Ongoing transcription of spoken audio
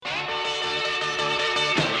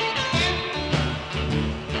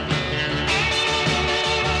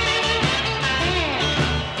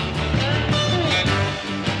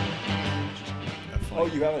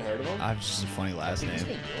It's just a funny last He's name. been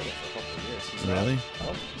doing it for a couple of years. Really? I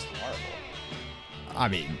don't think he's horrible. I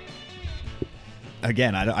mean,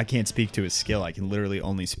 again, I can't speak to his skill. I can literally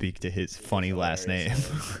only speak to his funny last name.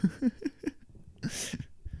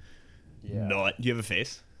 Yeah. Nut. Do you have a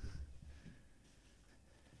face?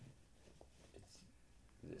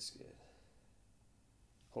 This kid.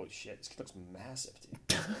 Holy shit, this kid looks massive,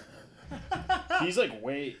 dude. He's like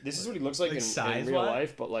way. This is what he looks like, Like in real size-wise?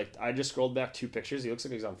 life, but like I just scrolled back 2 pictures. He looks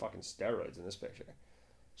like he's on fucking steroids in this picture.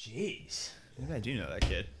 Jeez. Maybe I do know that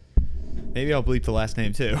kid. Maybe I'll bleep the last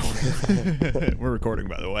name too. We're recording,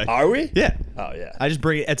 by the way. Are we? Yeah. Oh yeah. I just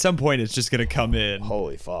bring it. At some point, it's just going to come in.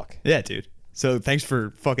 Holy fuck. Yeah, dude. So thanks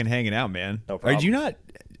for fucking hanging out, man. No problem. Are you not,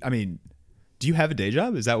 I mean, do you have a day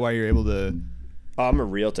job? Is that why you're able to? I'm a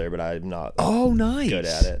realtor, but I'm not Oh, nice. good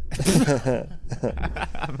at it.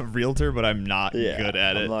 I'm a realtor, but I'm not Yeah, good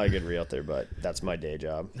at it. I'm not a good realtor, but that's my day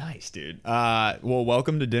job. Nice, dude. Well,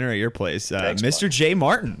 welcome to dinner at your place, Thanks, Mr. bud. Jay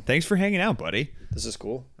Martin. Thanks for hanging out, buddy. This is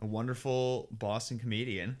cool. A wonderful Boston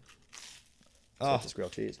comedian. Oh, this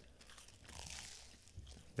grilled cheese.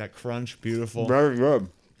 That crunch, beautiful. Very good.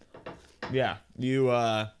 Yeah, you.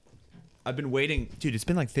 I've been waiting, dude. It's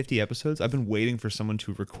been like 50 episodes. I've been waiting for someone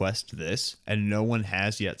to request this, and no one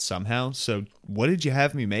has yet somehow. So, what did you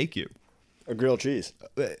have me make you? A grilled cheese.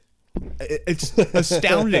 It's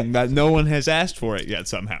astounding that no one has asked for it yet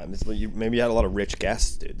somehow. Maybe you had a lot of rich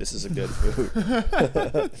guests, dude. This is a good food.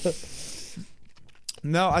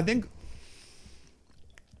 No, I think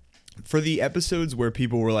for the episodes where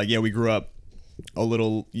people were like, "Yeah, we grew up a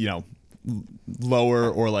little, lower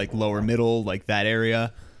or like lower middle, like that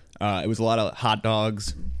area." It was a lot of hot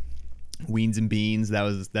dogs, Weens and Beans.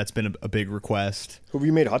 That's been a big request. Who have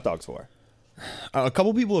you made hot dogs for? A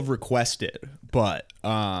couple people have requested, but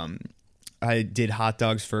I did hot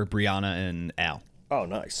dogs for Brianna and Al. Oh,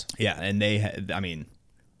 nice. Yeah, and they had,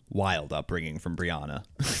 wild upbringing from Brianna.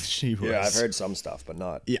 She was. Yeah, I've heard some stuff, but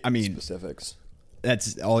not specifics.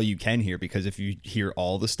 That's all you can hear, because if you hear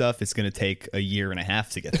all the stuff, it's going to take a year and a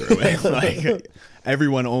half to get through it. Like,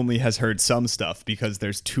 everyone only has heard some stuff because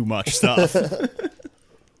there's too much stuff.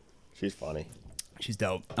 She's funny. She's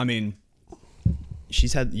dope. You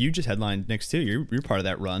just headlined Knicks too. You're part of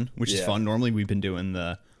that run, which is fun. Normally we've been doing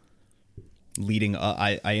the leading up.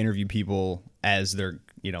 I interview people as they're,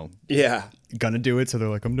 gonna do it. So they're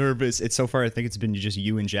like, I'm nervous. It's so far, I think it's been just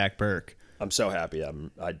you and Jack Burke. I'm so happy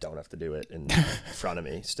I don't have to do it in front of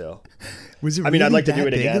me still. Was it? I'd really like to do that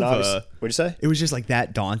it big again. of What'd you say? It was just like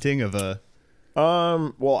that daunting of a.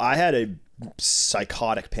 Well, I had a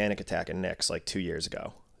psychotic panic attack in Knicks like 2 years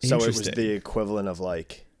ago. So it was Interesting. the equivalent of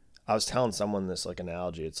like, I was telling someone this like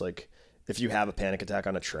analogy. It's like if you have a panic attack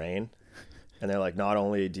on a train, and they're like, not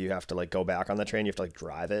only do you have to like go back on the train, you have to like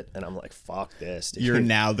drive it. And I'm like, fuck this, dude. You're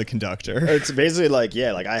now the conductor. It's basically like,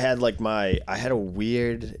 I had a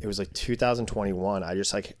weird, it was like 2021. I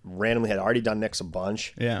just like randomly had already done Knicks a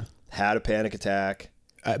bunch. Yeah. Had a panic attack.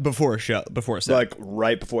 Before a set. Like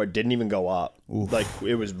right before, it didn't even go up. Oof. Like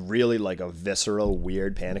it was really like a visceral,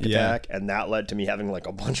 weird panic attack. And that led to me having like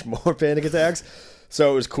a bunch more panic attacks. So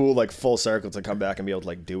it was cool, like full circle to come back and be able to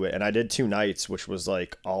like do it. And I did 2 nights, which was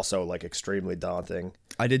like also like extremely daunting.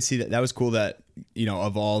 I did see that. That was cool that,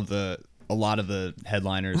 of a lot of the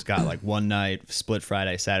headliners got like one night, split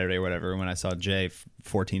Friday, Saturday, whatever. When I saw Jay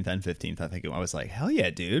 14th and 15th, I was like, hell yeah,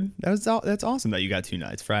 dude. That's awesome that you got 2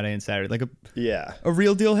 nights, Friday and Saturday. Like a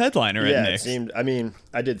real deal headliner at Knicks. It seemed,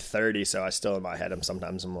 I did 30, so I still in my head,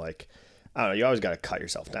 sometimes I'm like, I don't know, you always got to cut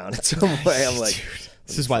yourself down in some way. I'm like, dude,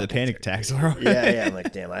 this is why the panic attacks are. yeah. I'm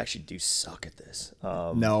like, damn, I actually do suck at this.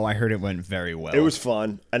 No, I heard it went very well. It was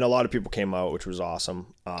fun, and a lot of people came out, which was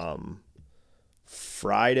awesome.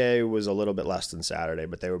 Friday was a little bit less than Saturday,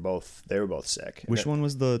 but they were both sick. Which one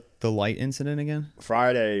was the light incident again?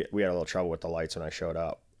 Friday we had a little trouble with the lights when I showed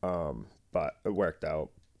up, but it worked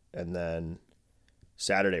out. And then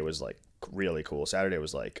Saturday was like really cool. Saturday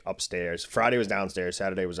was like upstairs. Friday was downstairs.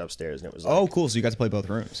 Saturday was upstairs, and it was like, oh, cool. So you got to play both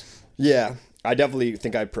rooms. Yeah, I definitely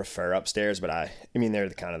think I prefer upstairs, but they're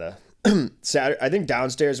the kind of the Saturday. I think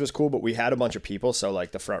downstairs was cool, but we had a bunch of people, so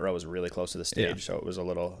like the front row was really close to the stage, so it was a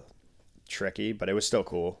little tricky, but it was still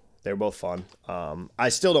cool. They were both fun. I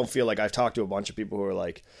still don't feel like, I've talked to a bunch of people who are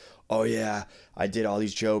like, oh yeah, I did all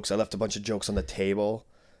these jokes. I left a bunch of jokes on the table.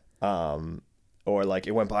 Or like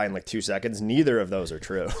it went by in like 2 seconds. Neither of those are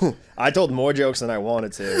true. I told more jokes than I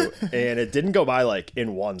wanted to, and it didn't go by like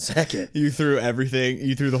in 1 second. You threw everything.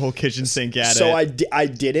 You threw the whole kitchen sink at it. So I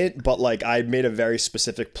didn't, but like I made a very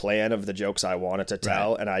specific plan of the jokes I wanted to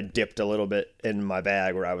tell, and I dipped a little bit in my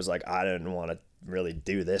bag where I was like, I didn't want to really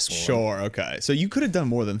do this one. Sure, okay. So you could have done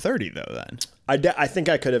more than 30 though then. I think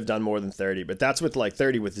I could have done more than 30, but that's with like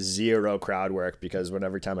 30 with zero crowd work, because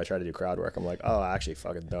every time I try to do crowd work, I'm like, oh, I actually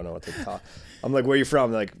fucking don't know what to talk. I'm like, where are you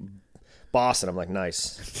from? They're like, Boston. I'm like,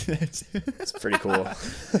 nice. It's pretty cool.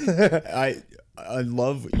 I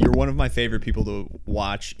love, you're one of my favorite people to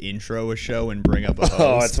watch intro a show and bring up a host.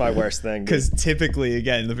 Oh, it's my worst thing. Because typically,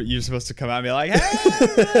 again, you're supposed to come out and be like,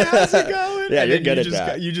 hey, how's it going? Yeah, and you're good you at just,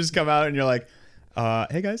 that. You just come out and you're like,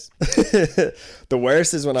 hey guys. The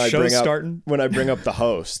worst is when I Show's bring up starting. when I bring up the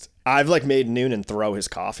host. I've like made Noonan throw his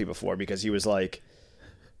coffee before because he was like,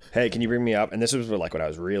 hey, can you bring me up? And this was like when I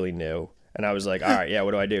was really new. And I was like, all right, yeah,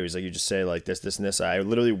 what do I do? He's like, you just say like this, this, and this. I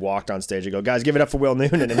literally walked on stage and go, guys, give it up for Will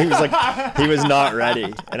Noonan. And he was like, he was not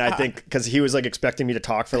ready. And I think because he was like expecting me to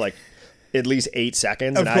talk for like at least 8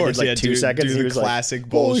 seconds. Of and course, I did like 2 seconds. Do He the was classic like,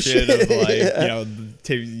 bullshit of like, yeah. you know,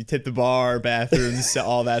 you tip the bar, bathrooms,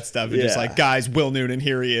 all that stuff. And just Yeah. like, guys, Will Noonan,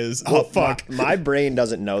 here he is. Well, Oh, fuck. My brain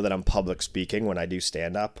doesn't know that I'm public speaking when I do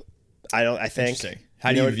stand up. I think. Interesting.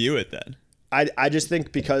 How do you view it then? I just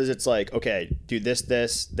think because it's like, okay, do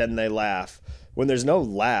this, then they laugh. When there's no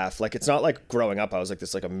laugh, like it's not like growing up I was like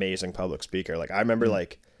this like amazing public speaker. Like I remember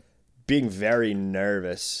like being very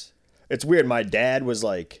nervous. It's weird. My dad was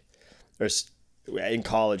like, in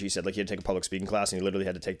college, he said like he had to take a public speaking class and he literally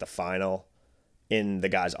had to take the final in the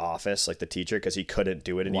guy's office, like the teacher, because he couldn't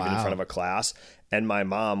do it even in front of a class. And my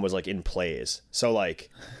mom was like in plays. So like,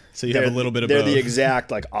 so you have a little bit of they're both. the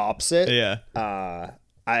exact like opposite. Yeah.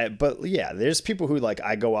 But yeah, there's people who like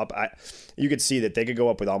I go up. You could see that they could go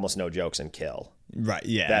up with almost no jokes and kill. Right.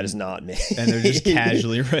 Yeah. That is not me. And they're just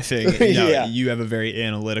casually riffing. No, Yeah. You have a very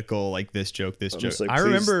analytical, like this joke, this joke. like, I please.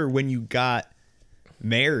 remember when you got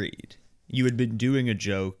married, you had been doing a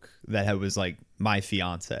joke that was like my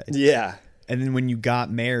fiance. Yeah. And then when you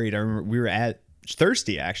got married, I remember we were at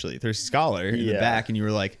Thirsty Scholar in the Yeah. back, and you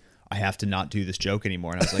were like, I have to not do this joke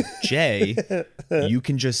anymore. And I was like, Jay, you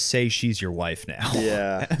can just say she's your wife now.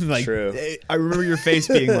 Yeah. And like, true. I remember your face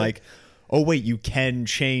being like, oh, wait, you can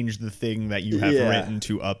change the thing that you have Yeah. written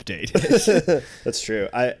to update it. That's true.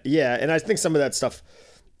 And I think some of that stuff,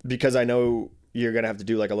 because I know you're gonna have to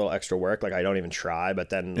do like a little extra work. Like I don't even try, but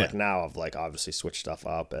then like now I've like obviously switched stuff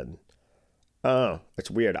up, and I don't know. It's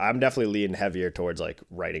weird. I'm definitely leaning heavier towards like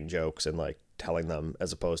writing jokes and like telling them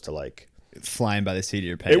as opposed to like. Flying by the seat of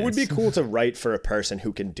your pants. It would be cool to write for a person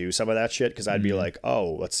who can do some of that shit, because I'd be like,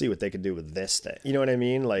 oh, let's see what they can do with this thing. You know what I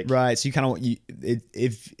mean? Like, Right. So you kind of,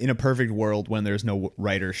 if in a perfect world when there's no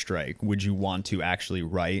writer strike, would you want to actually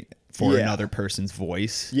write for Yeah. another person's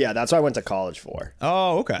voice? yeah, that's what I went to college for.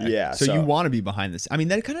 Oh, okay. Yeah, So so- you want to be behind this. I mean,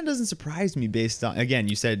 that kind of doesn't surprise me based on, again,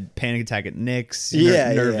 you said panic attack at Nick's,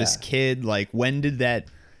 Yeah, nervous yeah. kid. Like, when did that,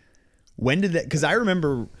 because I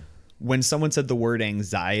remember when someone said the word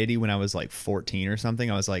anxiety when I was like 14 or something,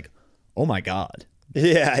 I was like, oh my God,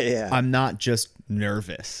 Yeah. I'm not just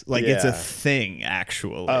nervous. Like, it's a Yeah. thing,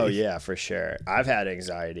 actually. Oh yeah, for sure. I've had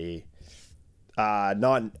anxiety.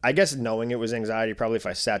 Not, I guess knowing it was anxiety, probably if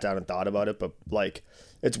I sat down and thought about it, but like,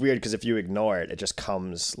 it's weird because if you ignore it, it just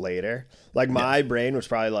comes later. Like my brain was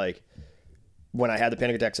probably like, when I had the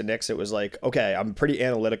panic attacks at Nick's, it was like, okay, I'm pretty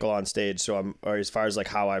analytical on stage. So or as far as like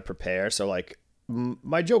how I prepare. So like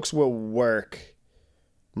my jokes will work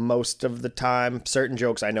most of the time. Certain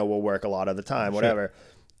jokes I know will work a lot of the time, whatever.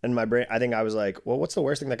 And my brain, I think I was like, well, what's the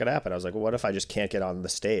worst thing that could happen? I was like, well, what if I just can't get on the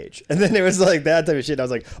stage? And then it was like that type of shit. I was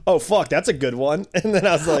like, oh, fuck, that's a good one. And then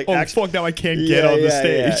I was like, Oh, fuck, now I can't get on the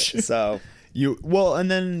stage. Yeah. So, And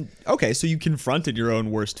then, okay, so you confronted your own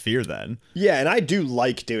worst fear then. yeah, and I do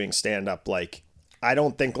like doing stand-up. Like, I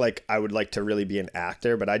don't think like I would like to really be an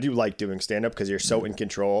actor, but I do like doing stand-up because you're so in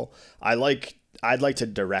control. I'd like to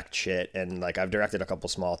direct shit, and like I've directed a couple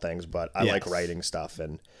small things, but I like Yes. writing stuff,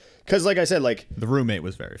 and because like I said, like The Roommate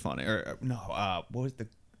was very funny. What was the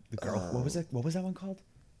girl? What was it? What was that one called?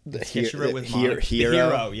 The sketch you wrote with Hero. The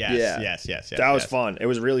Hero. Yes, Yeah. yes. That was fun. It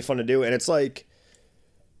was really fun to do, and it's like,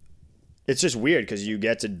 it's just weird because you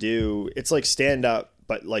get to do, it's like stand up,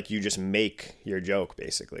 but like you just make your joke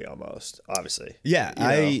basically, almost. Obviously, Yeah,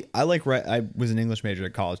 You know? I like I was an English major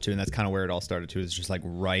at college too, and that's kind of where it all started too. Is just like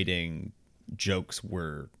writing jokes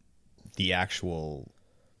were the actual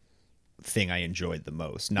thing I enjoyed the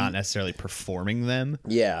most, not necessarily performing them.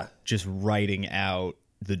 Yeah, Just writing out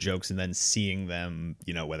the jokes and then seeing them,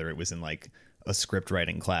 whether it was in like a script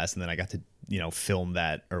writing class and then I got to, film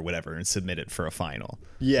that or whatever and submit it for a final.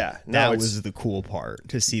 yeah. That was the cool part,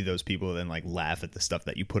 to see those people then like laugh at the stuff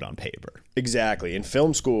that you put on paper. Exactly. In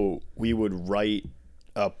film school, we would write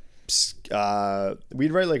a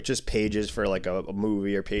we'd write like just pages for like a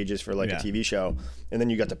movie or pages for like a TV show, and then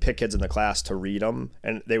you got to pick kids in the class to read them,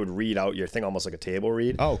 and they would read out your thing almost like a table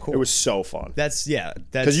read. Oh, cool. It was so fun. That's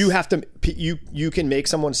because you have to you can make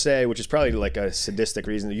someone say, which is probably like a sadistic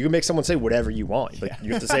reason, you can make someone say whatever you want. Like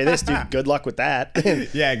you have to say this, dude. Good luck with that.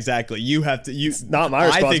 Yeah, exactly. You have to. It's not my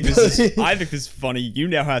responsibility. I think this is funny. You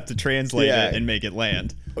now have to translate it and make it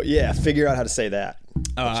land. Yeah, figure out how to say that.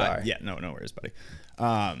 I'm sorry. Yeah, no worries, buddy.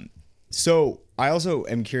 So I also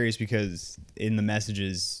am curious because in the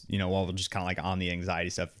messages, while we're just kind of like on the anxiety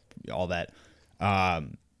stuff, all that, I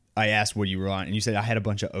asked what you were on, and you said I had a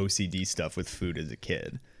bunch of OCD stuff with food as a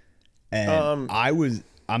kid, and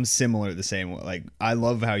I'm similar the same way. Like I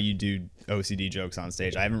love how you do OCD jokes on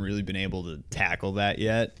stage. I haven't really been able to tackle that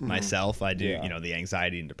yet myself. I do, the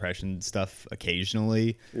anxiety and depression stuff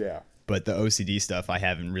occasionally. Yeah. But the OCD stuff I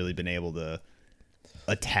haven't really been able to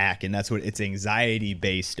attack, and that's what it's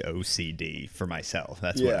anxiety-based OCD for myself.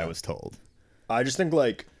 That's what I was told. I just think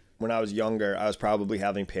like when I was younger, I was probably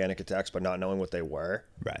having panic attacks but not knowing what they were.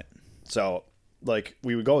 Right. So like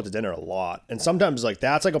we would go out to dinner a lot, and sometimes like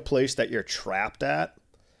that's like a place that you're trapped at.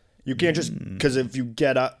 You can't just because if you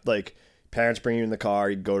get up, like parents bring you in the car,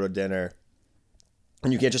 you go to dinner.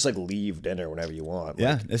 And you can't just like leave dinner whenever you want.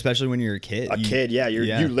 Like, especially when you're a kid.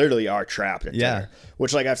 You literally are trapped at dinner. Yeah.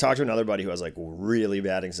 Which like I've talked to another buddy who has like really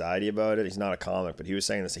bad anxiety about it. He's not a comic, but he was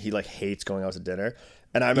saying this. He like hates going out to dinner.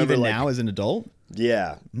 And I remember even now as an adult.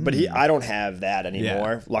 Yeah, but I don't have that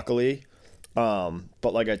anymore. Luckily, but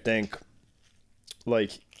like I think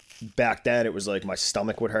like back then it was like my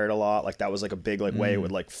stomach would hurt a lot. Like that was like a big like way it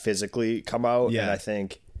would like physically come out. Yeah. And I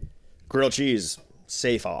think grilled cheese.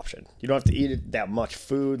 Safe option. You don't have to eat that much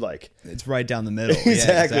food. Like it's right down the middle.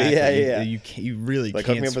 Exactly. Yeah. You really like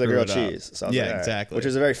can't hook me up with a grilled cheese. So yeah, like, exactly. Which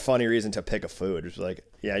is a very funny reason to pick a food. It's like,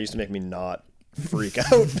 it used to make me not freak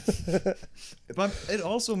out. But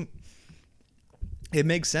it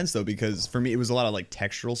makes sense though, because for me it was a lot of like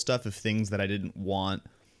textural stuff of things that I didn't want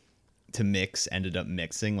to mix ended up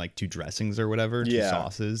mixing, like two dressings or whatever, two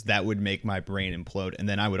sauces that would make my brain implode. And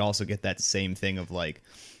then I would also get that same thing of like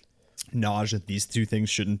nausea, these two things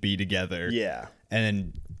shouldn't be together. Yeah.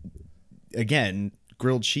 And again,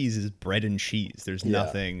 grilled cheese is bread and cheese. There's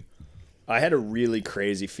nothing. I had a really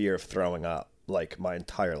crazy fear of throwing up like my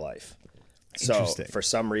entire life. So for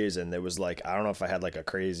some reason it was like, I don't know if I had like a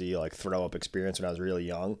crazy like throw up experience when I was really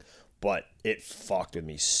young, but it fucked with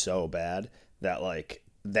me so bad that like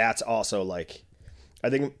that's also like, I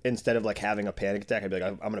think instead of like having a panic attack, I'd be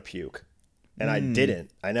like, I'm gonna puke. And I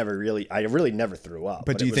didn't. I really never threw up.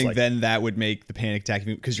 But do you think like, then that would make the panic attack,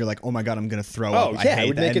 because you're like, oh my God, I'm going to throw up. Oh, yeah, it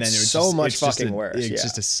would make it so much fucking worse. It's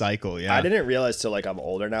just a cycle, yeah. I didn't realize till like I'm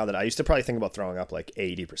older now that I used to probably think about throwing up like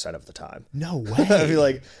 80% of the time. No way. I'd be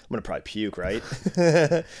like, I'm going to probably puke, right?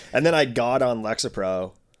 And then I got on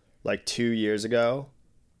Lexapro like 2 years ago,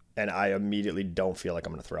 and I immediately don't feel like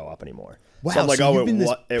I'm going to throw up anymore. Wow, so I'm like, you've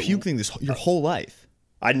been puke thing your whole life.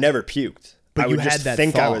 I never puked. But I would just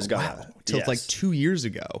think I was going to. Till like 2 years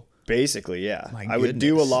ago. Basically, yeah. I would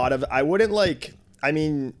do a lot of, I wouldn't like, I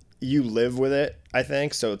mean, you live with it, I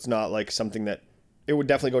think. So it's not like something that, it would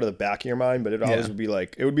definitely go to the back of your mind, but it always would be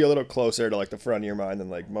like, it would be a little closer to like the front of your mind than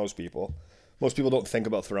like most people. Most people don't think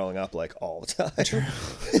about throwing up like all the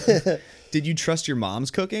time. Did you trust your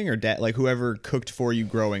mom's cooking or dad, like whoever cooked for you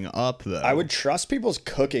growing up though? I would trust people's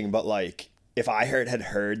cooking, but like, if I had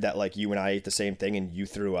heard that like you and I ate the same thing and you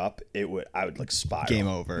threw up, I would like spiral. Game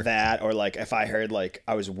over. That, or like if I heard like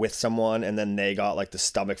I was with someone and then they got like the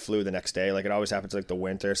stomach flu the next day, like it always happens like the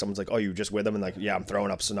winter. Someone's like, oh, you just with them? And like, yeah, I'm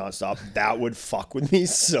throwing up so nonstop. That would fuck with me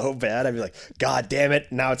so bad. I'd be like, God damn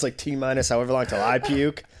it. Now it's like T-minus however long till I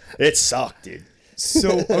puke. It sucked, dude.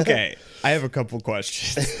 So, okay, I have a couple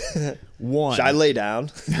questions. One. Should I lay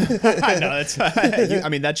down? I know, that's I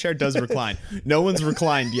mean, that chair does recline. No one's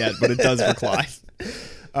reclined yet, but it does recline.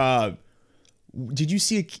 Did you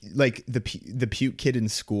see like the puke kid in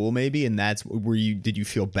school maybe? And that's where did you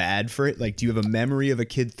feel bad for it? Like, do you have a memory of a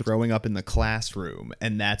kid throwing up in the classroom?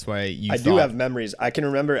 And that's why I do have memories. I can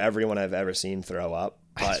remember everyone I've ever seen throw up,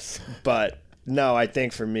 but no, I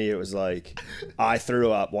think for me it was like I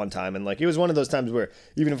threw up one time, and like it was one of those times where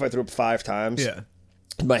even if I threw up 5 times,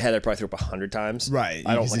 in my head I probably threw up 100 times. Right.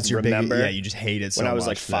 I don't like remember. You just hate it so much. When I was much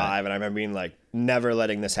like 5, and I remember being like, never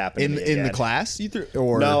letting this happen to me again. In the class you threw?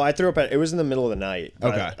 Or no, I threw up. It was in the middle of the night.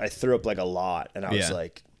 Okay. I threw up like a lot, and I was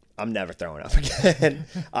like, I'm never throwing up again.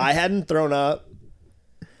 I hadn't thrown up.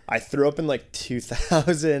 I threw up in like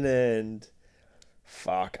 2000 and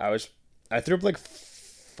I threw up like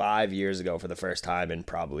 5 years ago for the first time in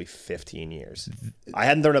probably 15 years. I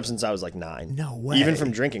hadn't thrown up since I was like 9. No way. Even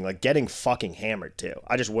from drinking, like getting fucking hammered too.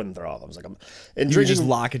 I just wouldn't throw up. I was like, and You drinking, just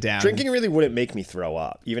lock it down. Drinking really wouldn't make me throw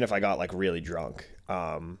up, even if I got like really drunk.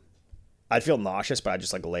 I'd feel nauseous, but I'd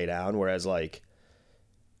just like lay down. Whereas like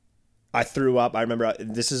I threw up. I remember it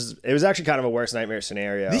was actually kind of a worst nightmare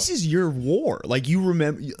scenario. This is your war. Like you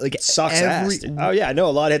remember, like It sucks ass. Dude. Oh yeah, I know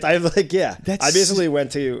a lot of hits. I have like I basically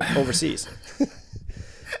went to overseas.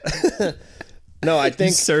 No, I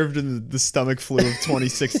think you served in the stomach flu of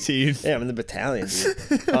 2016. Yeah, I'm in the battalion,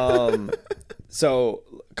 dude. So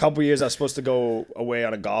a couple years I was supposed to go away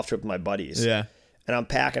on a golf trip with my buddies. Yeah. And I'm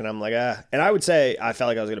packing. I'm like, and I would say I felt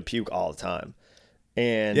like I was gonna puke all the time.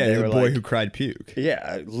 And Yeah, they the were boy like, who cried puke.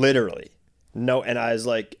 yeah, literally. No, and I was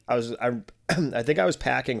like, I think I was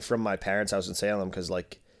packing from my parents' house in Salem because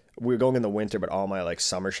like we were going in the winter, but all my like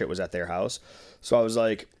summer shit was at their house. So I was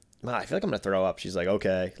like, Ma, I feel like I'm gonna throw up. She's like,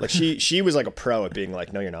 okay. Like she was like a pro at being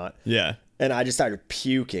like, no, you're not. Yeah. And I just started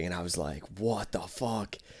puking, and I was like, what the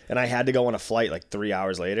fuck? And I had to go on a flight like 3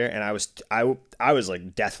 hours later, and I was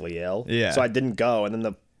like deathly ill. Yeah. So I didn't go, and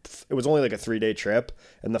then it was only like a 3-day trip,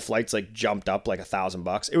 and the flights like jumped up like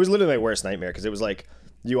 $1,000. It was literally my worst nightmare because it was like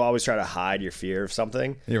you always try to hide your fear of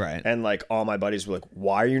something. You're right. And like all my buddies were like,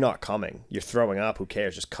 why are you not coming? You're throwing up. Who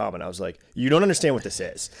cares? Just come. And I was like, you don't understand what this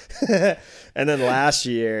is. And then last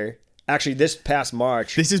year, actually this past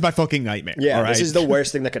March. This is my fucking nightmare. Yeah, all right? This is the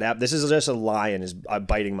worst thing that could happen. This is just a lion is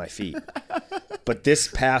biting my feet. But this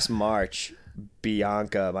past March,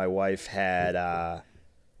 Bianca, my wife, had...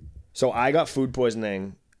 so I got food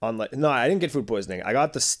poisoning. No, I didn't get food poisoning. I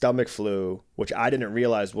got the stomach flu, which I didn't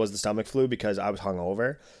realize was the stomach flu because I was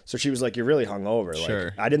hungover. So she was like, you're really hungover. Sure.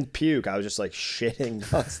 Like, I didn't puke. I was just like shitting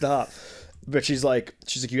nonstop. But she's like,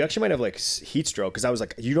 you actually might have like heat stroke. Because I was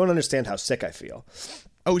like, you don't understand how sick I feel.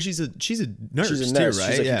 Oh, she's a nurse. She's a nurse too, right?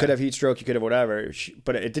 She's like, yeah. You could have heat stroke, you could have whatever.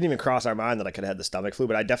 But it didn't even cross our mind that I could have had the stomach flu.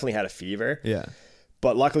 But I definitely had a fever. Yeah.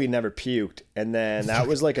 But luckily never puked. And then that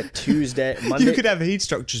was like a Tuesday. Monday. You could have a heat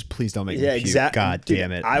stroke. Just please don't make me puke. Exactly. God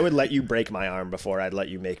damn it. I would let you break my arm before I'd let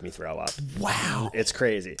you make me throw up. Wow. It's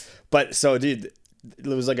crazy. But so, dude, it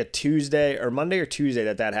was like a Tuesday or Monday or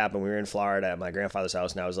Tuesday that happened. We were in Florida at my grandfather's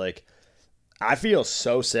house. And I was like, I feel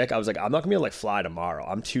so sick. I was like, I'm not going to be able to like fly tomorrow.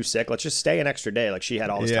 I'm too sick. Let's just stay an extra day. Like she had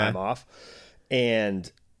all this time off.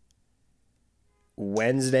 And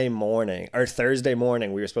Thursday morning,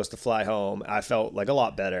 we were supposed to fly home. I felt like a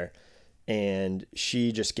lot better. And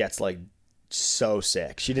she just gets like so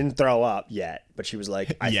sick. She didn't throw up yet, but she was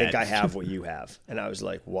like, I think I have what you have. And I was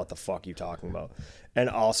like, what the fuck are you talking about?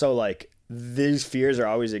 And also like these fears are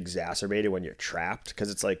always exacerbated when you're trapped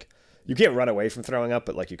because it's like, you can't run away from throwing up,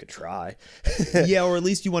 but like you could try. Yeah, or at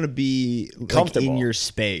least you want to be comfortable in your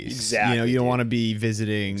space. Exactly. You know, you don't want to be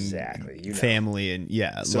visiting family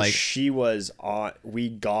and So like we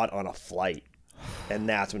got on a flight, and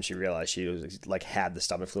that's when she realized she was like had the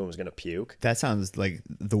stomach flu and was gonna puke. That sounds like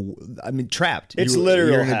trapped. It's literal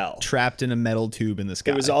you're hell. Trapped in a metal tube in the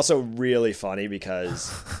sky. It was also really funny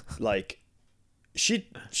because like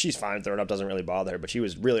she's fine throwing up, doesn't really bother her, but she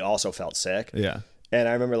was really also felt sick. Yeah. And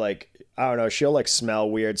I remember like, I don't know, she'll like smell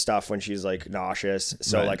weird stuff when she's like nauseous.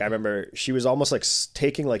 So Right. like I remember she was almost like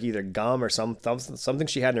taking like either gum or something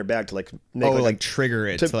she had in her bag to like make like trigger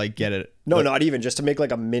it to like get it. No, not even just to make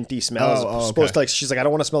like a minty smell. Supposed to like she's like, I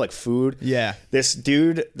don't want to smell like food. Yeah. This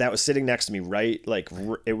dude that was sitting next to me, right? Like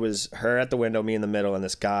it was her at the window, me in the middle, and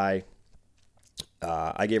this guy.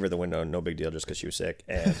 I gave her the window, no big deal, just because she was sick.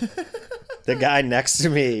 And the guy next to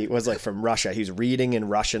me was like from Russia. He was reading in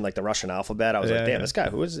Russian, like the Russian alphabet. I was like, damn, this guy,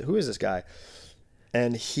 who is this guy?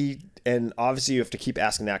 And obviously you have to keep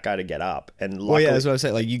asking that guy to get up. And luckily, that's what I was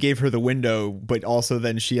saying. Like you gave her the window, but also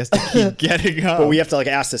then she has to keep getting up. But we have to like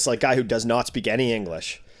ask this like guy who does not speak any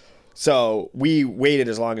English. So we waited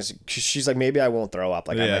as long as she's like, maybe I won't throw up.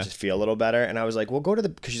 Like I might just feel a little better. And I was like, well, go to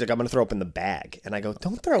because she's like, I'm going to throw up in the bag. And I go,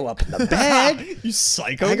 don't throw up in the bag. You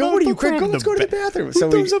psycho. I go, what are you crazy? Let's go to the bathroom. Who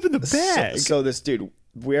throws up in the bag? So this dude,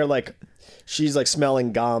 we're like, she's like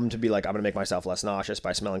smelling gum to be like, I'm going to make myself less nauseous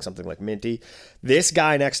by smelling something like minty. This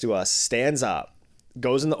guy next to us stands up,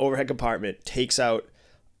 goes in the overhead compartment, takes out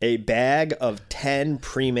a bag of 10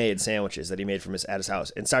 pre-made sandwiches that he made at his house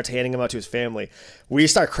and starts handing them out to his family. We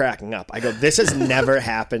start cracking up. I go, this has never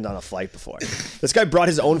happened on a flight before. This guy brought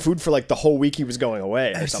his own food for like the whole week he was going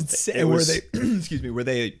away or something. Were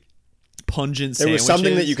they pungent sandwiches? There was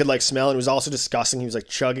something that you could like smell, and it was also disgusting. He was like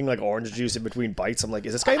chugging like orange juice in between bites. I'm like,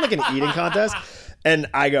 is this guy in like an eating contest? And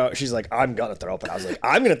I go, she's like, I'm gonna throw up. And I was like,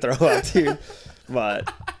 I'm gonna throw up, dude.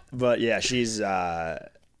 But yeah, she's I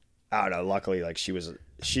don't know. Luckily, like she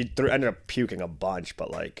ended up puking a bunch,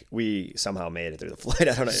 but like we somehow made it through the flight.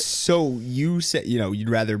 I don't know. So you said, you'd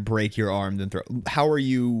rather break your arm than throw. How are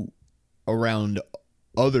you around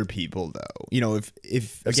other people though?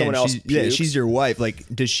 If again, someone else pukes? she's your wife. Like,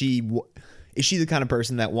 is she the kind of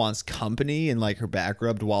person that wants company and like her back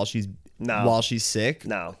rubbed while she's sick?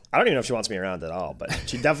 No, I don't even know if she wants me around at all, but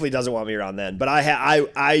she definitely doesn't want me around then. But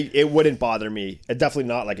it wouldn't bother me. It definitely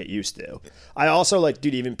not like it used to. I also like,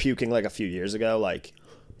 dude, even puking like a few years ago, like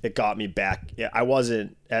it got me back. Yeah, I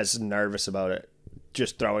wasn't as nervous about it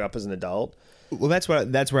just throwing up as an adult. Well, that's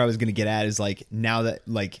where I was gonna get at is like, now that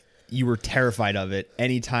like you were terrified of it,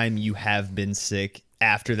 anytime you have been sick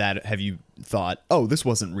after that, have you thought, oh, this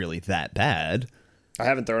wasn't really that bad? I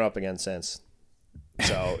haven't thrown up again since.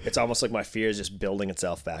 So it's almost like my fear is just building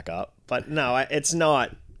itself back up. But no, it's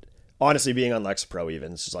not. Honestly, being on Lexapro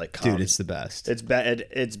even, it's just like, dude, it's the best. It's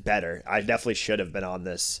better. I definitely should have been on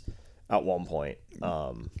this at one point.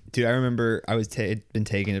 Dude, I remember I was been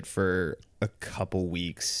taking it for a couple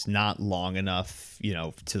weeks, not long enough,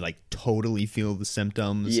 to like totally feel the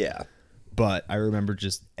symptoms. Yeah. But I remember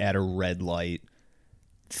just at a red light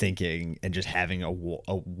thinking and just having a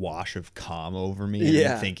wash of calm over me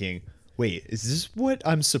and thinking, wait, is this what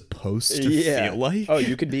I'm supposed to feel like? Oh,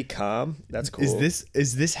 you could be calm? That's cool.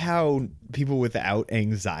 Is this how people without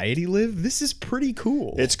anxiety live? This is pretty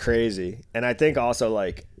cool. It's crazy. And I think also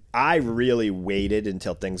like I really waited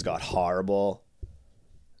until things got horrible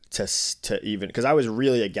to even, because I was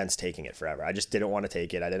really against taking it forever. I just didn't want to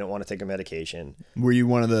take it. I didn't want to take a medication. Do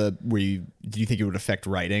you think it would affect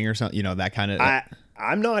writing or something? That kind of.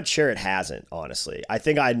 I'm not sure it hasn't, honestly. I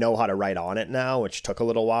think I know how to write on it now, which took a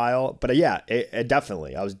little while. But yeah, it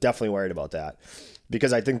definitely, I was definitely worried about that,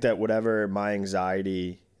 because I think that whatever my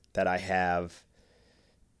anxiety that I have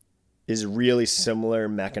is really similar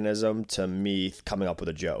mechanism to me coming up with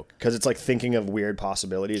a joke, because it's like thinking of weird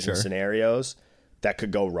possibilities and scenarios that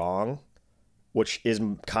could go wrong, which is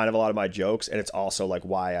kind of a lot of my jokes. And it's also like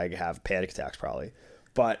why I have panic attacks probably.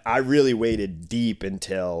 But I really waited deep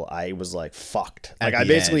until I was like fucked. Like I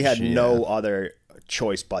basically had no other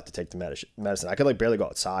choice but to take the medicine. I could like barely go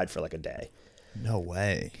outside for like a day. No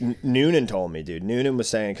way. Noonan told me, dude. Noonan was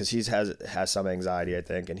saying, because he has some anxiety, I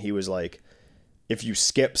think, and he was like, if you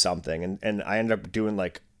skip something, and I ended up doing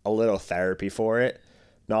like a little therapy for it,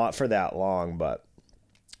 not for that long, but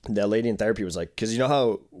the lady in therapy was like, because you know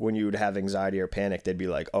how when you would have anxiety or panic, they'd be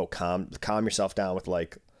like, oh, calm yourself down with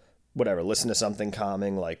like whatever, listen to something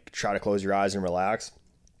calming, like try to close your eyes and relax.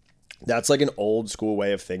 That's like an old school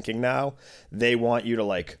way of thinking now. They want you to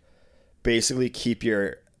like basically keep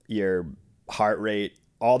your heart rate,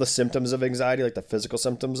 all the symptoms of anxiety, like the physical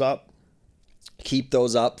symptoms up, keep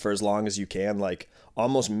those up for as long as you can, like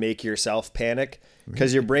almost make yourself panic,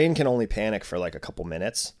 because your brain can only panic for like a couple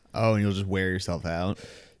minutes. Oh, and you'll just wear yourself out.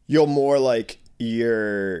 You'll more like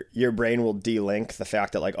your brain will de-link the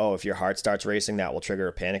fact that like, oh, if your heart starts racing, that will trigger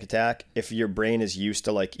a panic attack. If your brain is used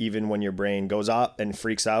to like, even when your brain goes up and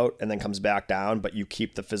freaks out and then comes back down, but you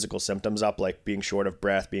keep the physical symptoms up, like being short of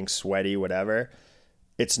breath, being sweaty, whatever,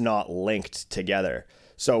 it's not linked together.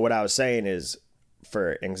 So what I was saying is,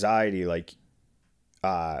 for anxiety, like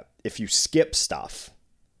if you skip stuff,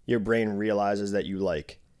 your brain realizes that you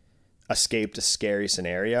like escaped a scary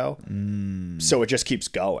scenario, so it just keeps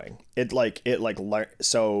going.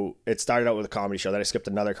 So it started out with a comedy show, then I skipped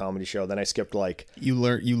another comedy show, then I skipped like,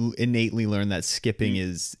 you innately learn that skipping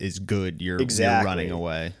is good. You're running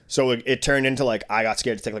away. So it turned into like, I got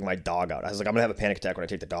scared to take like my dog out. I was like, I'm gonna have a panic attack when I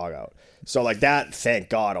take the dog out. So like that, thank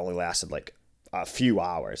God, only lasted like a few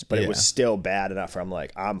hours, but it was still bad enough where I'm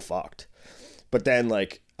like, I'm fucked. But then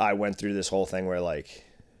like I went through this whole thing where like,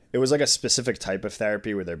 it was like a specific type of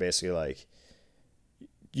therapy where they're basically like,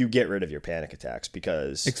 you get rid of your panic attacks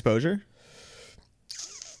because exposure.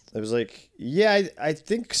 It was like, yeah, I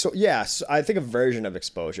think so. Yeah, so I think a version of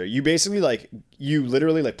exposure. You basically like, you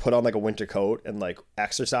literally like put on like a winter coat and like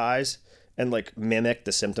exercise and like mimic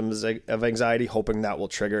the symptoms of anxiety, hoping that will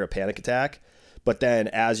trigger a panic attack. But then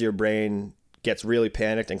as your brain gets really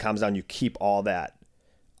panicked and calms down, you keep all that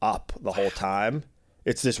up the whole time.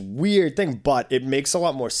 It's this weird thing, but it makes a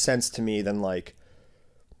lot more sense to me than like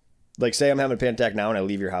say I'm having a panic attack now and I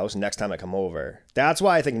leave your house, and next time I come over. That's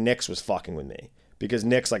why I think Nick's was fucking with me, because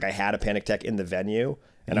Nick's like, I had a panic attack in the venue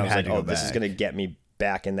and I was like, oh, this is going to get me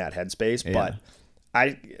back in that headspace. Yeah.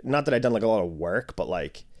 But not that I'd done like a lot of work, but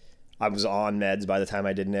like I was on meds by the time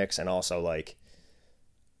I did Nick's, and also like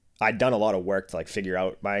I'd done a lot of work to like figure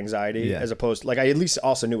out my anxiety, as opposed to like, I at least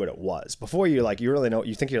also knew what it was before. You like, you really know,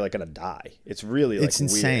 you think you're like going to die. It's really like, it's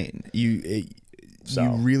insane. Weird. So you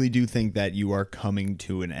really do think that you are coming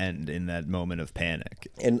to an end in that moment of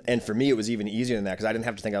panic. And for me, it was even easier than that because I didn't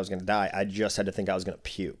have to think I was going to die. I just had to think I was going to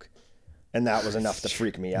puke. And that was enough to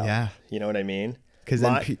freak me out. Yeah. You know what I mean? Because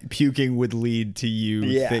then puking would lead to you.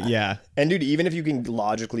 Yeah. And dude, even if you can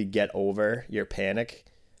logically get over your panic,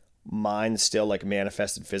 mine still like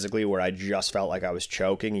manifested physically where I just felt like I was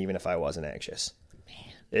choking even if I wasn't anxious.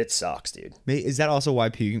 Man. It sucks, dude. Is that also why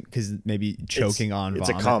puking? Because maybe choking on vomit?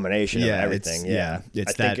 It's a combination of everything.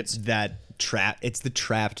 It's that trap. It's the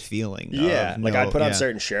trapped feeling. Yeah. Like I'd put on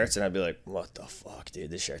certain shirts and I'd be like, what the fuck,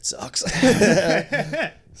 dude? This shirt sucks.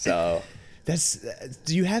 So.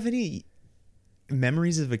 Do you have any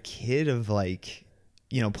memories of a kid of like,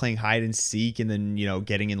 playing hide and seek and then,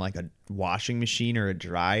 getting in like a washing machine or a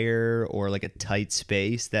dryer or like a tight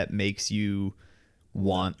space that makes you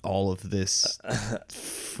want all of this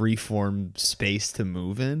freeform space to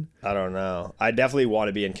move in? I don't know. I definitely want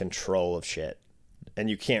to be in control of shit. And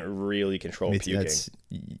you can't really control puking.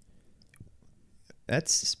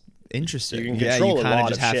 That's interesting. You can control you a kind lot of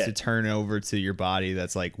just of have shit. to turn over to your body.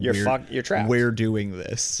 That's like you're trapped. We're doing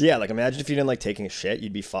this. Yeah, like imagine if you didn't like taking a shit,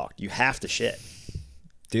 you'd be fucked. You have to shit.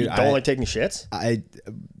 Dude, you don't like taking shits?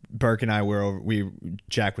 Burke and I were over.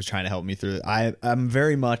 Jack was trying to help me through it. I'm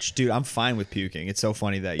very much, dude. I'm fine with puking. It's so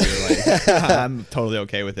funny that you're like, I'm totally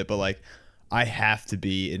okay with it. But like, I have to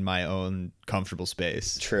be in my own comfortable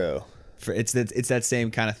space. True. It's that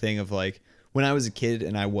same kind of thing of like when I was a kid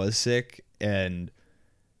and I was sick and.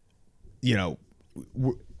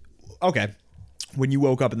 Okay. When you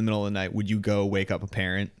woke up in the middle of the night, would you go wake up a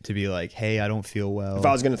parent to be like, hey, I don't feel well? If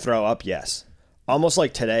I was going to throw up, yes. Almost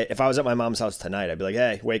like today, if I was at my mom's house tonight, I'd be like,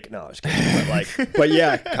 hey, wake. No, I was kidding. But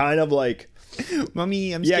yeah, kind of like.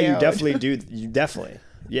 Mommy, I'm scared. Yeah, you definitely do. You definitely.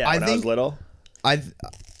 Yeah, when I was little. How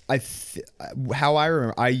I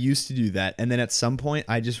remember, I used to do that. And then at some point,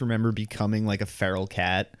 I just remember becoming like a feral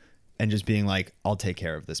cat. And just being like, I'll take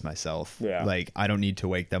care of this myself. Yeah. Like, I don't need to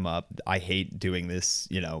wake them up. I hate doing this.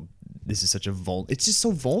 This is such a it's just so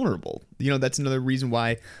vulnerable. That's another reason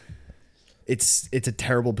why it's a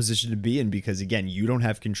terrible position to be in because, again, you don't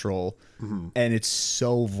have control. Mm-hmm. And it's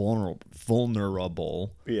so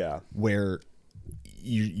vulnerable. Yeah. Where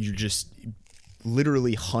you're just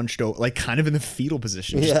literally hunched over, like kind of in the fetal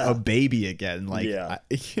position. Just a baby again. Like, yeah.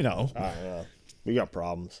 I don't know. We got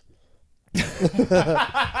problems.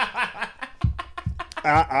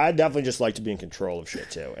 I definitely just like to be in control of shit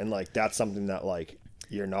too, and like that's something that like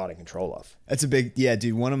you're not in control of. That's a big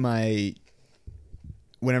dude. One of my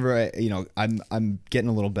whenever I'm getting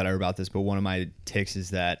a little better about this, but one of my tics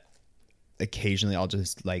is that occasionally I'll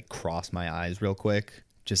just like cross my eyes real quick,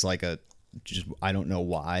 just I don't know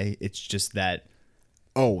why. It's just that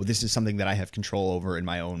this is something that I have control over in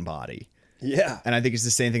my own body. Yeah. And I think it's the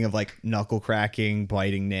same thing of like knuckle cracking,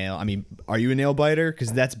 biting nail. I mean, are you a nail biter?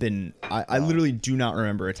 Because that's been, I literally do not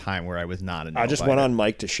remember a time where I was not a nail biter. I just went on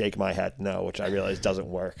mic to shake my head no, which I realized doesn't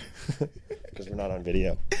work because we're not on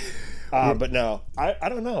video. But no, I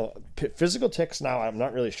don't know. Physical tics now, I'm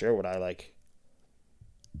not really sure what I like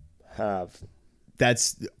have.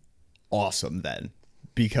 That's awesome then.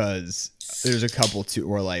 Because there's a couple too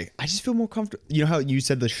where like, I just feel more comfortable. You know how you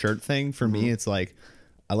said the shirt thing? For me, it's like,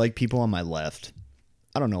 I like people on my left.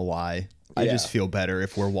 I don't know why. I just feel better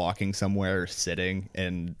if we're walking somewhere or sitting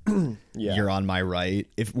and you're on my right.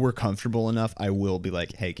 If we're comfortable enough, I will be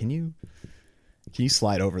like, hey, can you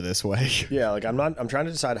slide over this way? Yeah, like I'm trying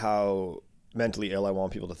to decide how mentally ill I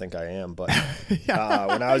want people to think I am. But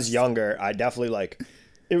when I was younger, I definitely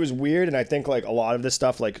it was weird. And I think like a lot of this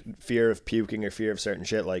stuff, like fear of puking or fear of certain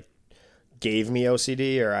shit, like gave me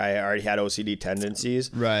OCD, or I already had OCD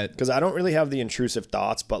tendencies. Right. Because I don't really have the intrusive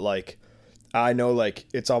thoughts, but like I know like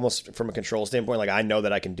it's almost from a control standpoint, like I know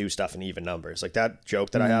that I can do stuff in even numbers. Like that joke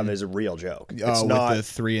that I have is a real joke. It's not with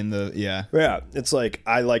the 3 and the Yeah, it's like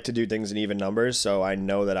I like to do things in even numbers, so I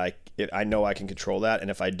know that I know I can control that, and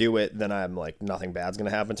if I do it, then I'm like nothing bad's gonna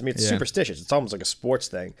happen to me. It's superstitious. It's almost like a sports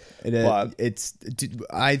thing.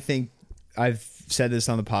 I think I've said this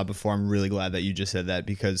on the pod before. I'm really glad that you just said that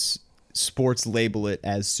because sports label it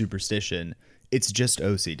as superstition. It's just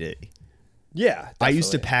OCD. Yeah, definitely. I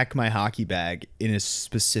used to pack my hockey bag in a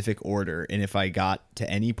specific order, and if I got to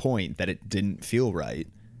any point that it didn't feel right,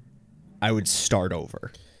 I would start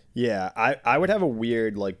over. Yeah, I would have a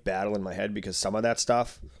weird like battle in my head because some of that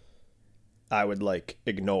stuff I would like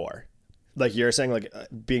ignore. Like you're saying, like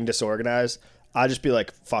being disorganized, I'd just be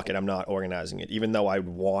like, fuck it, I'm not organizing it, even though I would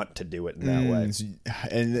want to do it in that way.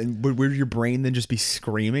 And would your brain then just be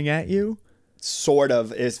screaming at you? Sort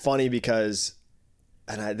of. It's funny because,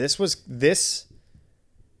 and this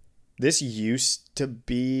this used to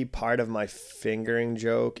be part of my fingering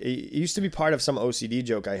joke. It used to be part of some OCD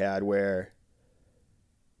joke I had where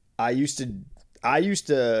I used to,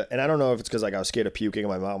 and I don't know if it's because like I was scared of puking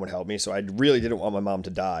and my mom would help me, so I really didn't want my mom to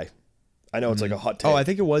die. I know it's like a hot take. Oh, I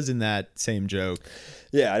think it was in that same joke.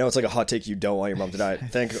 Yeah, I know it's like a hot take. You don't want your mom to die.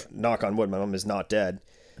 Knock on wood, my mom is not dead.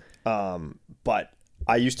 But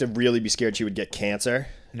I used to really be scared she would get cancer.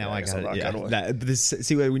 Now I got it. Yeah.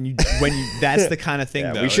 See, when you that's the kind of thing.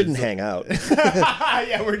 Yeah, though, we shouldn't hang out.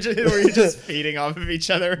 Yeah, we're just feeding off of each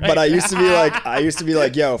other. Right but I now. used to be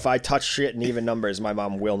like, yo, if I touch shit in even numbers, my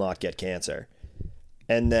mom will not get cancer.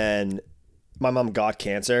 And then my mom got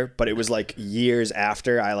cancer, but it was like years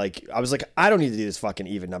after I was like, I don't need to do this fucking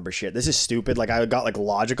even number shit. This is stupid. Like I got like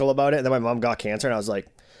logical about it. And then my mom got cancer and I was like,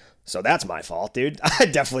 so that's my fault, dude. I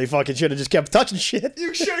definitely fucking should have just kept touching shit.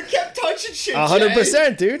 You should have kept touching shit.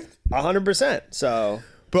 100%, dude. 100%. So,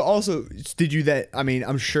 but also, did you that? I mean,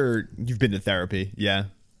 I'm sure you've been to therapy. Yeah.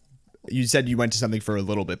 You said you went to something for a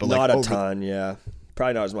little bit, but not a ton. Yeah.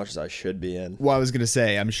 Probably not as much as I should be in. Well, I was going to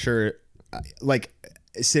say, I'm sure like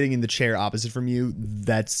sitting in the chair opposite from you,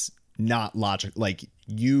 that's not logic. Like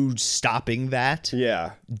you stopping that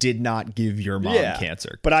did not give your mom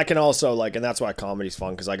cancer. But I can also like, and that's why comedy's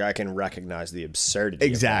fun, because like I can recognize the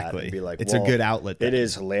absurdity of that and be like, it's a good outlet then. It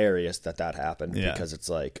is hilarious that happened because it's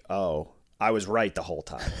like, oh, I was right the whole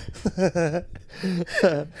time.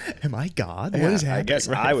 Am I God? What is happening? I guess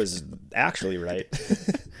I was actually right.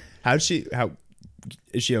 How is she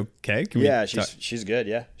okay? She's good.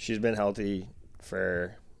 Yeah. She's been healthy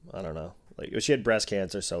for, I don't know, like she had breast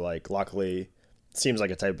cancer. So like, luckily it seems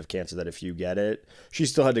like a type of cancer that if you get it, she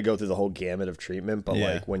still had to go through the whole gamut of treatment. But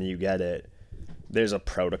like when you get it, there's a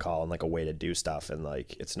protocol and like a way to do stuff. And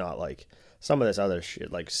like, it's not like some of this other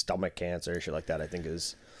shit, like stomach cancer, shit like that, I think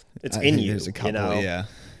it's in you. There's a couple, you know?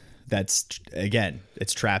 That's again,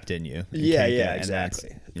 it's trapped in you.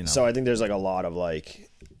 Exactly. So I think there's like a lot of like,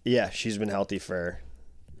 she's been healthy for,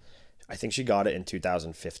 I think she got it in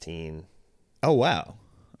 2015. Oh, wow.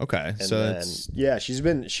 Okay. And so then,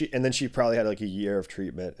 and then she probably had like a year of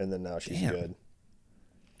treatment and then now she's good.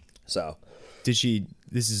 So did she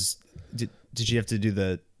have to do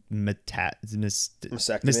the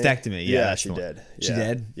mastectomy? Yeah, she did. She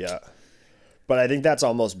did? Yeah. But I think that's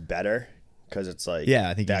almost better because it's like,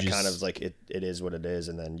 I think that kind of like, it is what it is.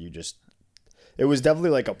 And then it was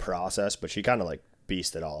definitely like a process, but she kind of like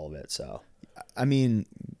beasted all of it. So, I mean,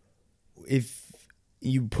 if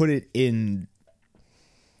you put it in,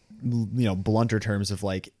 blunter terms of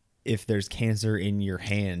like, if there's cancer in your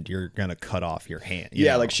hand, you're going to cut off your hand. You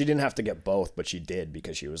know? Like she didn't have to get both, but she did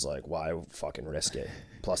because she was like, why fucking risk it?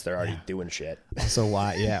 Plus they're already doing shit. So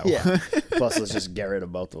why? Yeah. Plus let's just get rid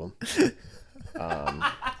of both of them.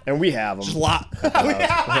 And we have them. Just lot.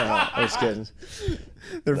 I'm just kidding.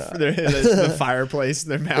 They're the fireplace.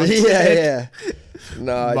 They're mounted. Yeah.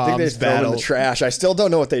 No, I think they throw them in the trash. I still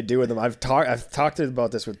don't know what they do with them. I've talked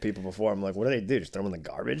about this with people before. I'm like, what do they do? Just throw them in the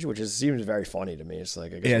garbage, which seems very funny to me. It's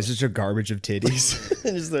like, it's just a garbage of titties.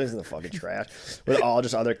 Just throw in the fucking trash with all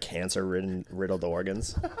just other riddled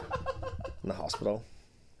organs in the hospital.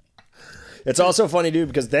 It's also funny, dude,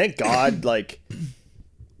 because thank God, like,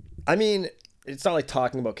 I mean, it's not like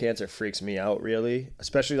talking about cancer freaks me out really,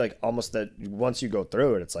 especially like almost that once you go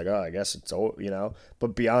through it, it's like, oh, I guess it's,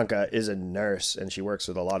 but Bianca is a nurse and she works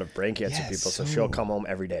with a lot of brain cancer people. So she'll come home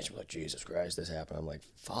every day. She'll be like, Jesus Christ, this happened. I'm like,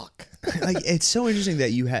 fuck. Like, it's so interesting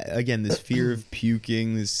that you had, again, this fear of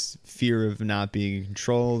puking, this fear of not being in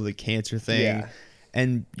control, the cancer thing. Yeah.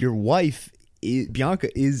 And your wife,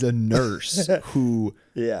 Bianca, is a nurse who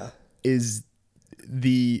is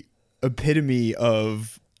the epitome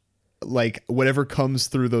of, like, whatever comes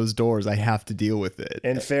through those doors, I have to deal with it.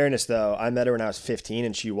 In fairness, though, I met her when I was 15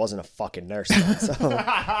 and she wasn't a fucking nurse then, so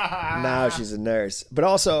now she's a nurse. But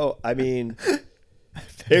also, I mean,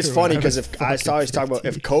 it's funny because if I always talk about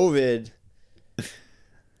if COVID,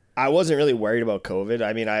 I wasn't really worried about COVID.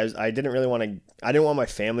 I mean, I didn't really want to, I didn't want my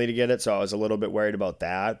family to get it, so I was a little bit worried about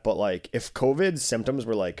that. But like, if COVID symptoms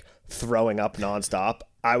were like throwing up nonstop,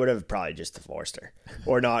 I would have probably just divorced her,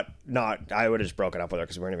 or not. I would have just broken up with her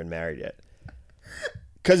because we weren't even married yet.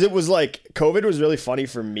 Because it was like COVID was really funny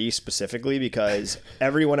for me specifically because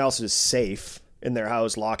everyone else is safe in their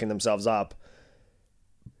house, locking themselves up.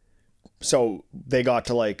 So they got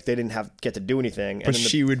to like they didn't get to do anything. But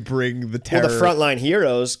she would bring the terror. Well, the frontline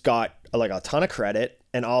heroes got like a ton of credit,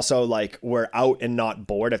 and also like were out and not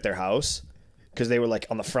bored at their house because they were like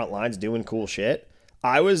on the front lines doing cool shit.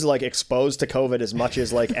 I was like exposed to COVID as much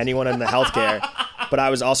as like anyone in the healthcare, but I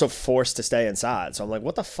was also forced to stay inside. So I'm like,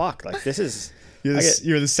 what the fuck? Like this is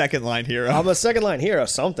you're the second line hero. I'm a second line hero.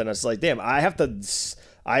 Something. It's like, damn, I have to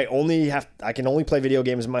I can only play video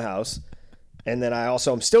games in my house. And then I'm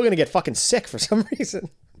still going to get fucking sick for some reason.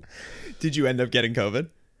 Did you end up getting COVID?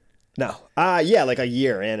 No. Yeah, like a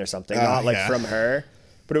year in or something. Not like from her.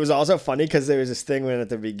 But it was also funny because there was this thing when at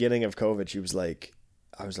the beginning of COVID, she was like,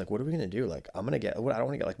 I was like, what are we going to do? Like, I don't want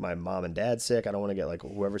to get like my mom and dad sick. I don't want to get like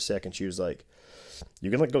whoever sick. And she was like,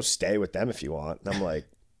 you can like go stay with them if you want. And I'm like,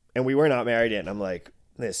 and we were not married yet. And I'm like,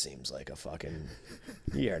 this seems like a fucking,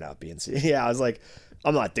 you're not being serious. Yeah, I was like,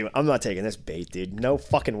 I'm not taking this bait, dude. No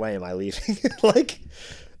fucking way am I leaving. Like,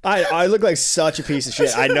 I look like such a piece of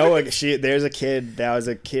shit. I know there's a kid. That was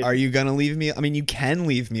a kid. Are you going to leave me? I mean, you can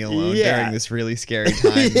leave me alone during this really scary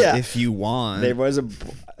time if you want. There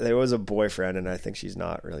was a boyfriend, and I think she's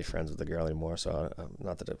not really friends with the girl anymore. So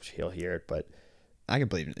not that he'll hear it, but I can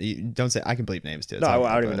believe. Don't say I can believe names too. No,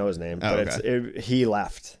 I don't even know his name. But he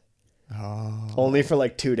left. Oh. Only for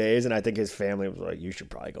like 2 days, and I think his family was like, "You should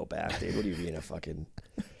probably go back, dude. What are you being a fucking?"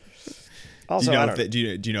 Also, do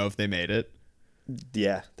you know if they made it?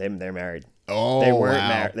 Yeah, they're married. Oh, they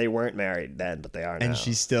weren't they weren't married then, but they are now. And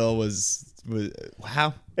she still was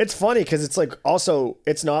wow. It's funny because it's like also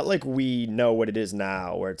it's not like we know what it is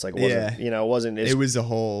now, where it's like wasn't. It was a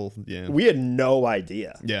whole We had no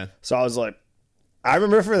idea. Yeah. So I was like, I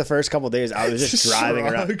remember for the first couple of days I was just driving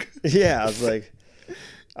around. Yeah, I was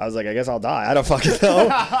like, I guess I'll die. I don't fucking know.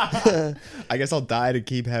 I guess I'll die to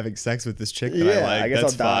keep having sex with this chick that I like. I guess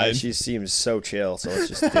That's I'll die. fine. She seems so chill, so let's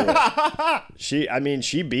just do it. She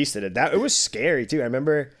beasted it. It was scary too. I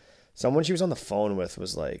remember someone she was on the phone with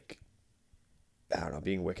was like, I don't know,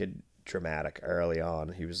 being wicked dramatic early on.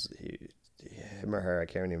 Him or her, I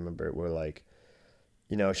can't even remember. We're like,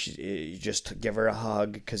 you just give her a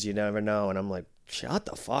hug because you never know. And I'm like, shut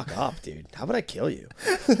the fuck up, dude. How about I kill you?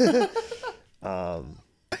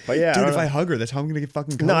 But yeah, dude, if I hug her, that's how I'm gonna get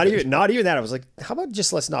fucking COVID. Not even that. I was like, how about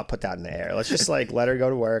just let's not put that in the air. Let's just like let her go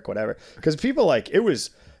to work, whatever. Because people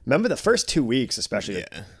remember the first 2 weeks, especially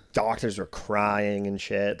like, doctors were crying and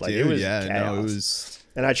shit. Like dude, it was chaos. No, it was.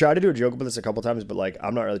 And I tried to do a joke about this a couple times, but like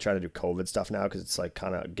I'm not really trying to do COVID stuff now because it's like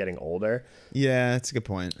kind of getting older. Yeah, that's a good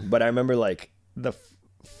point. But I remember like the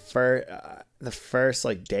first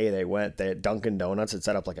like day they went, they had Dunkin' Donuts had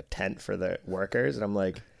set up like a tent for the workers, and I'm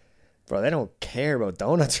like, bro, they don't care about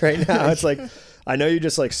donuts right now. It's like, I know you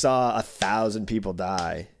just like saw 1,000 people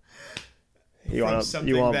die. From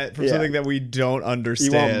something that we don't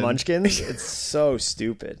understand. You want munchkins? It's so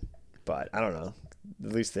stupid, but I don't know.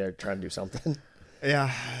 At least they're trying to do something.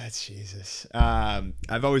 Yeah, Jesus.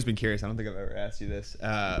 I've always been curious. I don't think I've ever asked you this.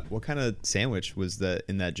 What kind of sandwich was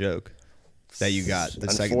in that joke that you got?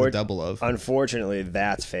 The double of. Unfortunately,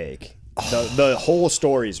 that's fake. The whole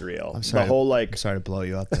story's real. I'm sorry. I'm sorry to blow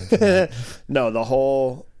you up. There. No, the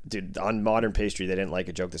whole dude on Modern Pastry, they didn't like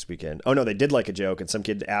a joke this weekend. Oh no, they did like a joke, and some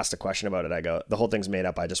kid asked a question about it. I go, the whole thing's made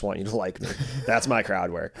up. I just want you to like me. That's my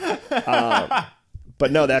crowd work.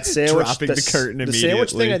 But no, that sandwich. Dropping the curtain immediately. The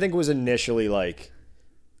sandwich thing, I think, was initially like,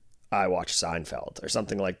 I watched Seinfeld or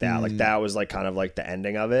something like that. Like that was like kind of like the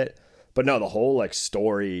ending of it. But no, the whole like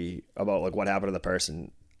story about like what happened to the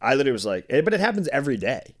person. I literally was like, but it happens every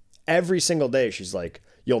day. Every single day, she's like,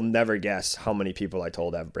 you'll never guess how many people I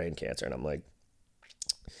told have brain cancer. And I'm like,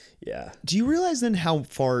 yeah. Do you realize then how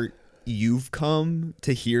far you've come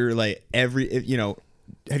to hear like have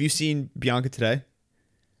you seen Bianca today?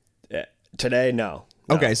 Today? No.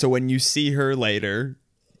 Okay. So when you see her later,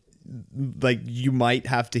 like you might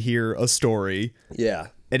have to hear a story. Yeah.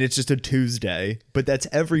 And it's just a Tuesday, but that's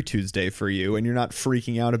every Tuesday for you, and you're not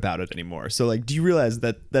freaking out about it anymore. So, like, do you realize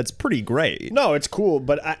that that's pretty great? No, it's cool,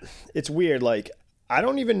 but it's weird. Like, I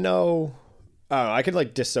don't even know. I could,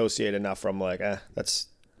 like, dissociate enough from, like, that's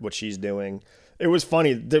what she's doing. It was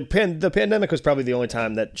funny. The pandemic was probably the only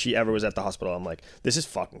time that she ever was at the hospital. I'm like, this is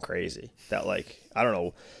fucking crazy. That, like, I don't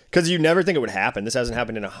know. Because you never think it would happen. This hasn't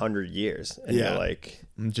happened in 100 years. And you're like...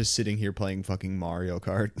 I'm just sitting here playing fucking Mario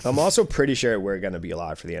Kart. I'm also pretty sure we're going to be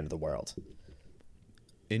alive for the end of the world.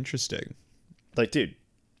 Interesting. Like, dude,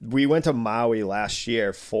 we went to Maui last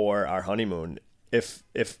year for our honeymoon. If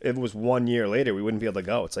it was 1 year later, we wouldn't be able to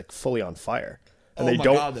go. It's, like, fully on fire. And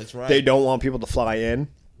God, that's right. They don't want people to fly in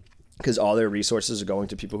because all their resources are going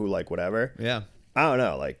to people who like whatever. Yeah. I don't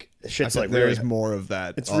know. Like, shit's like there's really, more of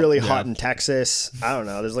that. It's really hot in Texas. I don't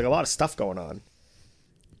know. There's like a lot of stuff going on.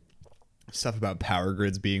 Stuff about power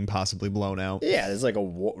grids being possibly blown out. Yeah, there's like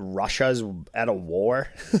Russia's at a war.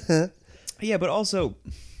 Yeah, but also,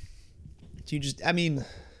 do you just? I mean,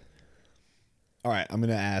 all right. I'm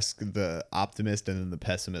gonna ask the optimist and then the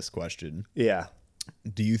pessimist question. Yeah.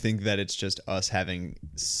 Do you think that it's just us having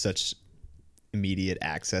such immediate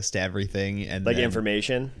access to everything and like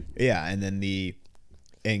information? Yeah, and then the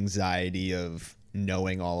anxiety of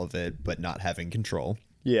knowing all of it but not having control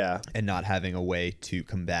Yeah. and not having a way to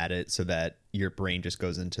combat it, so that your brain just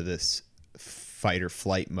goes into this fight or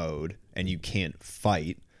flight mode and you can't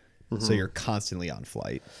fight. So you're constantly on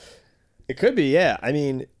flight. It could be, yeah. I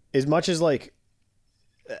mean, as much as like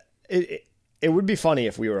it would be funny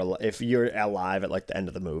if you're alive at like the end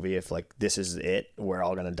of the movie, if like this is it, we're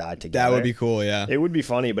all gonna die together. That would be cool, yeah. It would be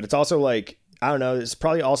funny, but it's also like, I don't know, it's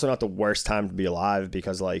probably also not the worst time to be alive,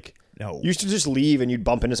 because like No. you used to just leave and you'd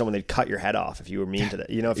bump into someone, they'd cut your head off if you were mean to them.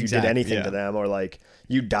 You know, if you did Exactly, anything yeah. to them, or like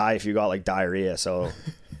you'd die if you got like diarrhea. So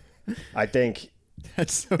I think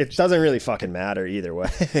That's so it doesn't really fucking matter either way.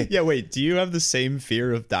 Yeah, wait, do you have the same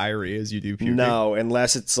fear of diarrhea as you do puking? No,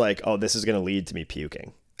 unless it's like, oh, this is going to lead to me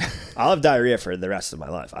puking. I'll have diarrhea for the rest of my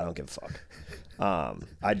life. I don't give a fuck.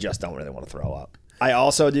 I just don't really want to throw up. I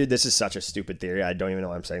also, dude, this is such a stupid theory. I don't even know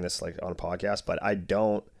why I'm saying this like on a podcast, but I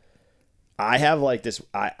have like this,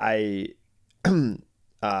 I don't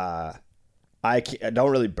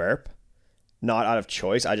really burp, not out of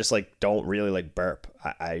choice. I just like don't really like burp.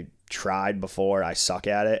 I tried before, I suck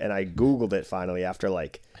at it, and I Googled it finally after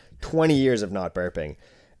like 20 years of not burping.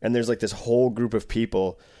 And there's like this whole group of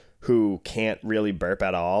people who can't really burp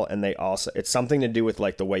at all, and they also, it's something to do with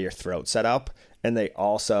like the way your throat's set up, and they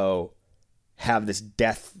also have this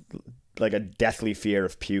like a deathly fear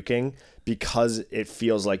of puking, because it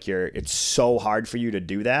feels like it's so hard for you to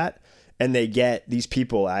do that. And they get these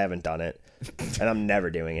people, I haven't done it and I'm never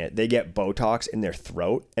doing it, they get Botox in their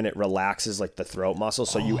throat and it relaxes like the throat muscle,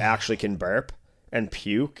 so you actually can burp and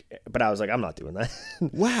puke. But I was like, I'm not doing that.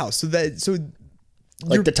 Wow, so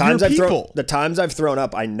Like the times I've thrown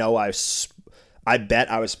up, I know I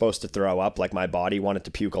bet I was supposed to throw up, like my body wanted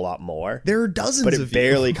to puke a lot more. There are dozens but of it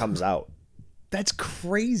barely comes out. That's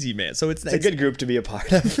crazy, man. So it's a good group to be a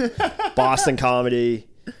part of. Boston comedy,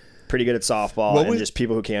 pretty good at softball, and just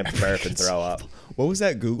people who can't burp and throw up. What was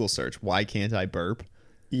that Google search? Why can't I burp?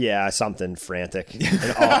 Yeah, something frantic.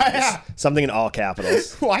 Something in all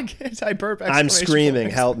capitals. Why can't I burp? I'm screaming,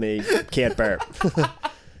 help me. Can't burp.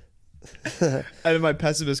 And then my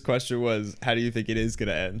pessimist question was, how do you think it is going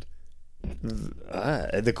to end?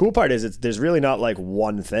 The cool part is there's really not like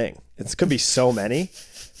one thing. It could be so many.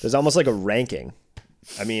 There's almost like a ranking.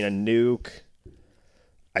 I mean, a nuke.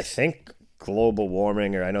 I think global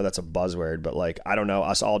warming, or I know that's a buzzword, but like, I don't know,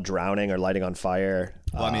 us all drowning or lighting on fire.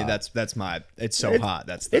 Well, I mean, that's my, it's so hot.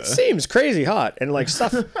 It seems crazy hot, and like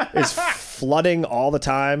stuff is flooding all the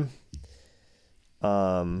time.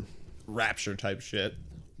 Rapture type shit.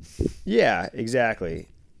 Yeah, exactly.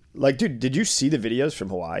 Like, dude, did you see the videos from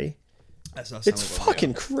Hawaii? It's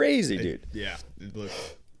fucking crazy, dude. Yeah.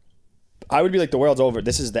 I would be like, the world's over.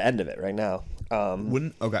 This is the end of it right now.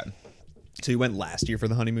 Okay. So you went last year for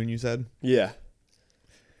the honeymoon, you said? Yeah.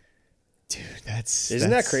 Dude, isn't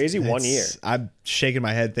that crazy? 1 year. I'm shaking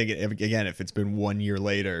my head thinking, again, if it's been 1 year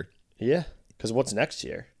later. Yeah. Because what's next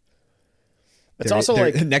year? It's also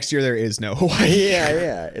like next year there is no Hawaii.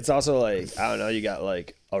 Yeah. It's also like, I don't know, you got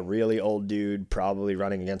like a really old dude probably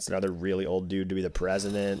running against another really old dude to be the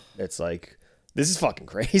president. It's like, this is fucking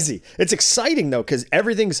crazy. It's exciting though, because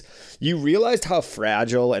you realized how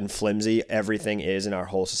fragile and flimsy everything is in our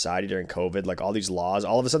whole society during COVID. Like all these laws,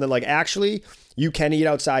 all of a sudden, like actually you can eat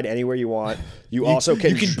outside anywhere you want. You also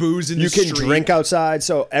can booze in the street. You street. can drink outside.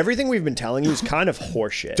 So everything we've been telling you is kind of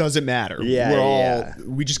horseshit. Doesn't matter. Yeah,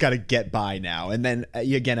 we just got to get by now. And then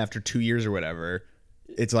again, after 2 years or whatever,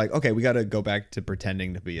 it's like, okay, we got to go back to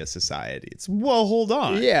pretending to be a society. It's, well, hold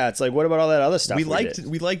on. Yeah, it's like, what about all that other stuff? We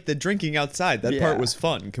liked the drinking outside. That part was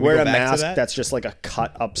fun. Can wear we go a back mask to that? that's just like a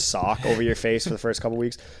cut up sock over your face for the first couple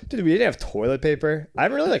weeks. Dude, we didn't have toilet paper. I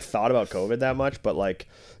haven't really like thought about COVID that much, but like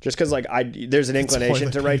just because like there's an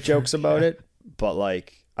inclination to write jokes about it, but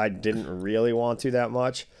like I didn't really want to that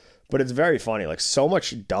much. But it's very funny. Like so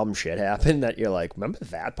much dumb shit happened that you're like, remember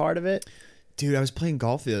that part of it? Dude, I was playing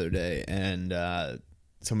golf the other day and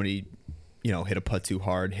somebody, hit a putt too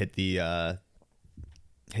hard, hit the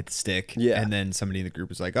stick. Yeah. And then somebody in the group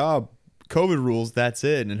was like, oh, COVID rules, that's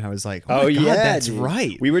it. And I was like, oh my God, yeah, that's dude.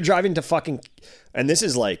 right. We were driving to and this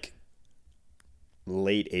is like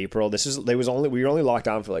late April. We were only locked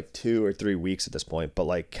down for like 2 or 3 weeks at this point, but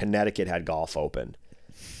like Connecticut had golf open.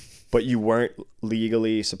 But you weren't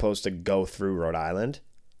legally supposed to go through Rhode Island.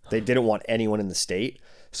 They didn't want anyone in the state.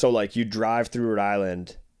 So like you drive through Rhode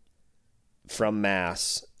Island from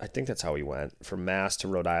Mass. I think that's how we went. From Mass to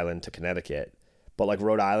Rhode Island to Connecticut. But like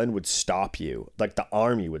Rhode Island would stop you. Like the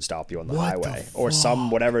army would stop you on the highway. Or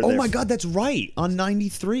some whatever. Oh my God, that's right. On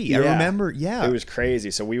 93. Yeah. I remember. Yeah. It was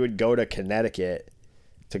crazy. So we would go to Connecticut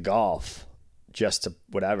to golf just to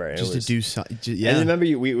whatever. And Just it was, to do something. And Yeah. remember,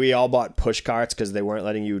 we all bought push carts because they weren't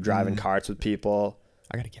letting you drive in carts with people.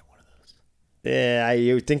 I got to get one of those. Yeah,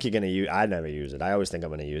 you think you're gonna use? I never use it. I always think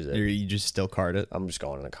I'm gonna use it. Or you just still cart it? I'm just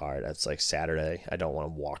going in a cart. That's like Saturday. I don't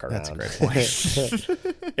want to walk around. That's a great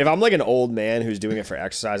point. If I'm like an old man who's doing it for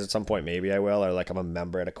exercise at some point, maybe I will. Or like I'm a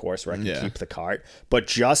member at a course where I can Yeah. keep the cart. But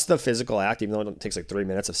just the physical act, even though it takes like 3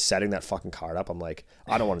 minutes of setting that fucking cart up, I'm like,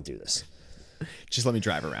 I don't want to do this. Just let me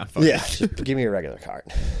drive around. Fuck Yeah, it. just give me a regular cart.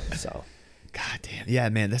 So God damn. Yeah,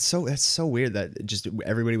 man. That's so weird that just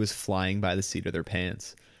everybody was flying by the seat of their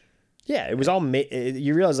pants. yeah, it was all.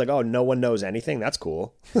 You realize like, oh, no one knows anything. That's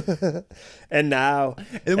cool. And now,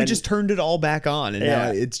 And then we just turned it all back on, and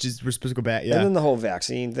now Yeah. it's just we're supposed to go back. Yeah. And then the whole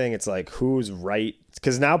vaccine thing, it's like, who's right?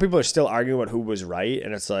 Because now people are still arguing about who was right.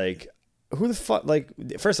 And it's like, who the fuck? Like,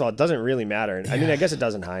 first of all, it doesn't really matter. I mean, I guess it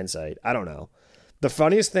does in hindsight. I don't know. The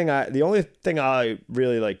funniest thing, the only thing I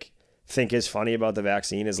really like think is funny about the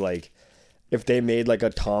vaccine is like, if they made like a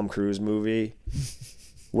Tom Cruise movie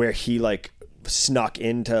where he like snuck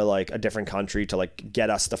into like a different country to like get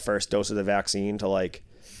us the first dose of the vaccine to like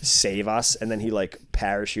save us. And then he like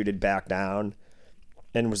parachuted back down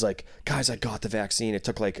and was like, guys, I got the vaccine. It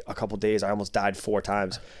took like a couple days. I almost died 4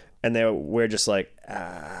 times. And we're just like,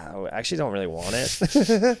 I actually don't really want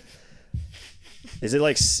it. Is it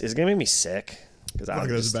gonna make me sick? Because I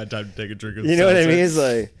don't a bad time to take a drink of you know what I mean? It's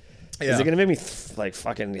like, Yeah. is it gonna make me like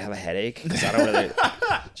fucking have a headache? Because I don't really.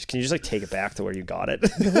 Can you just like take it back to where you got it?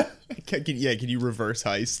 Can you reverse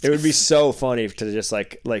heist? It would be so funny to just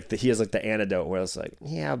he has like the antidote where it's like,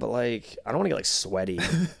 yeah, but like I don't want to get like sweaty.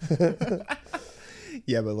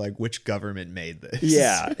 Yeah, but like, which government made this?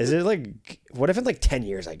 Yeah, is it like, what if in like 10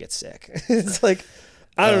 years I get sick? It's like,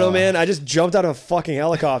 I don't know, man. I just jumped out of a fucking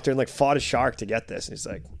helicopter and like fought a shark to get this. And he's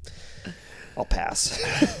like, I'll pass.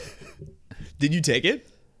 Did you take it?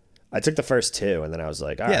 I took the first 2 and then I was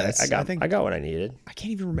like, all right, I got what I needed. I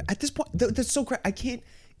can't even remember at this point. That's so crazy. I can't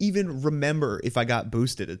even remember if I got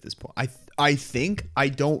boosted at this point. I think I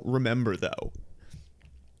don't remember though.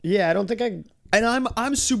 Yeah, I don't think I. And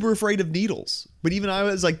I'm super afraid of needles. But even I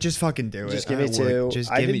was like, just fucking do it. Just give me 2.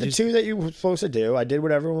 I did the 2 that you were supposed to do. I did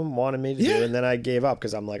what everyone wanted me to do, and then I gave up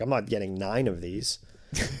because I'm like, I'm not getting 9 of these.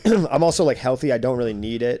 I'm also like healthy. I don't really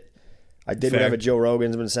need it. I did Fair. whatever Joe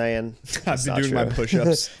Rogan's been saying. I've been doing my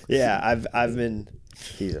push-ups. Yeah, I've been.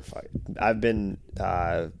 He's a fuck. I've been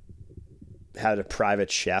had a private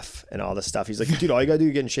chef and all this stuff. He's like, dude, all you gotta do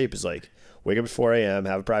to get in shape is like wake up at 4 a.m.,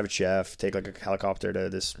 have a private chef, take like a helicopter to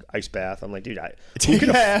this ice bath. I'm like, dude, who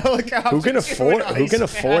can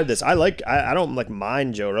afford this? I don't like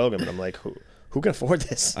mind Joe Rogan, but I'm like, who can afford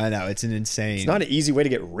this? I know, it's an insane. It's not an easy way to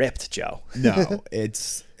get ripped, Joe. No,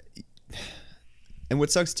 it's. And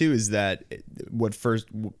what sucks too is that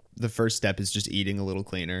the first step is just eating a little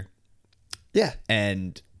cleaner. Yeah.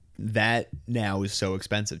 And that now is so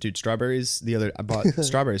expensive, dude. Strawberries, I bought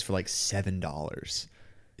strawberries for like $7.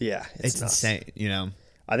 Yeah. It's nuts. insane, you know?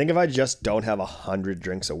 I think if I just don't have 100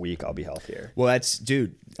 drinks a week, I'll be healthier. Well,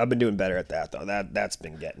 dude. I've been doing better at that though. That's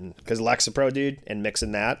been getting, because Lexapro, dude, and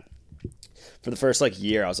mixing that for the first like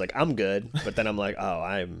year, I was like, I'm good, but then I'm like,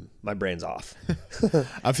 oh, my brain's off.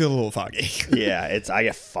 I feel a little foggy. Yeah, I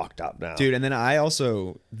get fucked up now, Dude, and then I always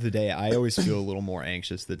feel a little more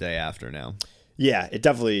anxious the day after now. Yeah, it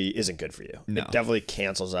definitely isn't good for you. No. It definitely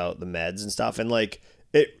cancels out the meds and stuff, and like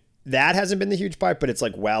that hasn't been the huge part, but it's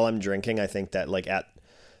like while I'm drinking, I think that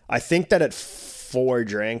at 4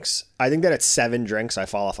 drinks, I think that at 7 drinks I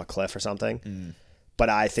fall off a cliff or something. But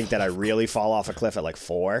I think that I really fall off a cliff at like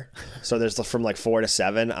 4. So there's from like 4 to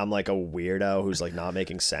 7, I'm like a weirdo who's like not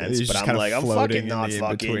making sense. He's But just I'm kinda like, I'm floating fucking in not the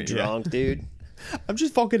fucking in-between, yeah. drunk, dude. I'm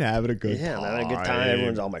just fucking having a good Yeah, time. I'm having a good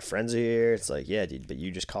time. All my friends are here. It's like, yeah, dude, but you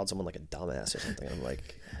just called someone like a dumbass or something. I'm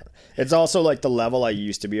like, it's also like the level I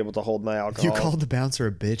used to be able to hold my alcohol. You called the bouncer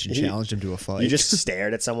a bitch and challenged him to a fight. You just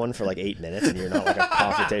stared at someone for like 8 minutes and you're not like a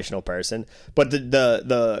confrontational person. But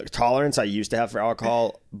the tolerance I used to have for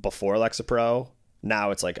alcohol before Lexapro,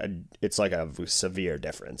 now it's like a severe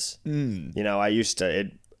difference. You know, I used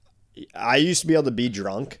to be able to be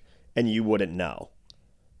drunk and you wouldn't know,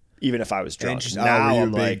 even if I was drunk. Now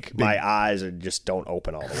I'm like, my eyes just don't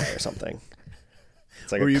open all the way or something.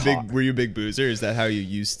 It's like were you a big boozer? Is that how you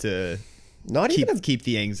used to keep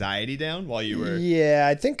the anxiety down while you were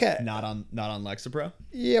I think not on Lexapro?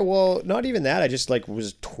 Yeah, well, not even that. I just like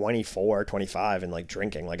was 24, 25 and like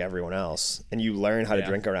drinking like everyone else. And you learn how to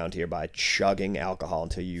drink around here by chugging alcohol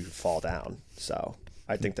until you fall down. So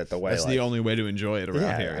I think that that's the only way to enjoy it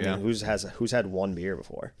around here. I mean, who's had 1 beer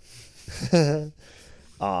before?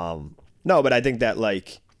 No, but I think that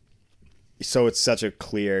like, so it's such a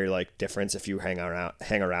clear like difference if you hang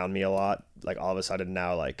around me a lot like all of a sudden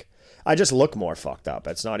now, like I just look more fucked up.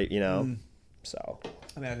 It's not, you know, so.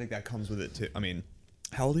 I mean, I think that comes with it too. I mean,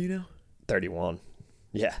 how old are you now? 31.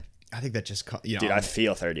 Yeah. I think that just, you know. Dude, I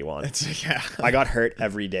feel 31. Yeah. I got hurt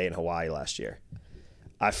every day in Hawaii last year.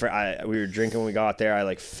 We were drinking when we got there. I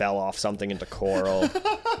like fell off something into coral.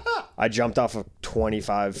 I jumped off a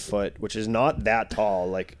 25-foot, which is not that tall,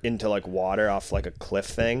 like into like water off like a cliff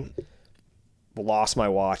thing. Lost my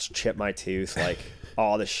watch, chipped my tooth, like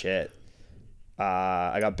all the shit.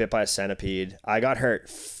 I got bit by a centipede. I got hurt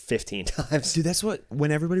 15 times. Dude, that's what,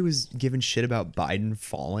 when everybody was giving shit about Biden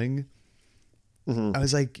falling, I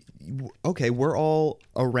was like, okay, we're all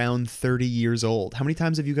around 30 years old. How many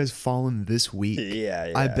times have you guys fallen this week?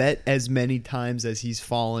 Yeah. I bet as many times as he's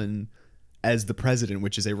fallen as the president,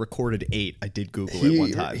 which is a recorded 8. I did Google it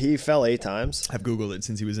one time. He fell 8 times. I've Googled it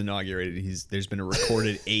since he was inaugurated. There's been a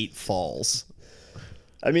recorded 8 falls.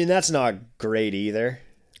 I mean, that's not great either.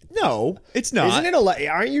 No, it's not. Isn't it?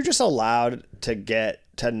 Aren't you just allowed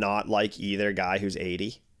to not like either guy who's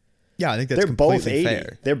 80? Yeah, I think that's They're both completely 80.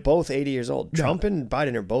 fair. They're both 80 years old. Trump and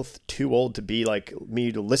Biden are both too old to be like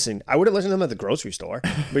me to listen. I wouldn't listen to them at the grocery store.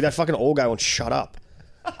 But that fucking old guy won't shut up.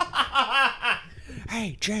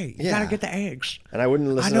 Hey, Jay, you Yeah. gotta get the eggs. And I wouldn't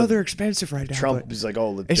listen. I know to they're expensive right now. Trump but is like,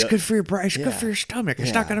 oh, it's good for your brain. It's good for your stomach.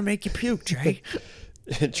 It's not Yeah. gonna make you puke, Jay.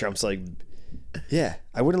 Trump's like, yeah.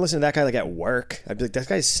 I wouldn't listen to that guy like at work. I'd be like, that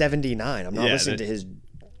guy's 79. I'm not Yeah, listening to his.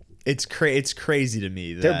 It's crazy to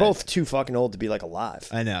me. They're both too fucking old to be like alive.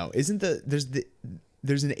 I know. There's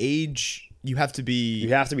an age you have to be. You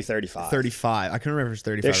have to be 35. 35. I couldn't remember if it's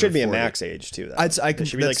 35. There should or be a 40. max age too. Though. There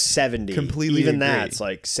should be like 70. Completely Even agree. that's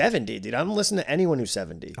like 70, dude. I don't listen to anyone who's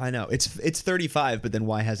 70. I know it's 35, but then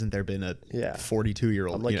why hasn't there been a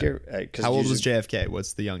 42-year-old? I'm like, how old was JFK?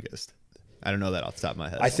 What's the youngest? I don't know that off the top of my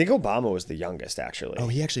head. I think Obama was the youngest actually. Oh,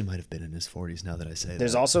 he actually might have been in his 40s. Now that I say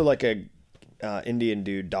There's that. also like a Indian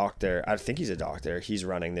dude, doctor. I think he's a doctor. He's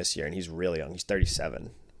running this year, and he's really young. He's 37.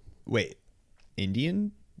 Wait,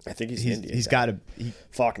 Indian? I think he's Indian. He's got to.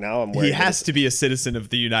 Fuck. Now I'm worried. He has to be a citizen of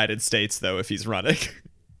the United States, though, if he's running.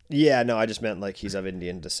 Yeah, no, I just meant like he's of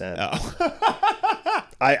Indian descent. Oh.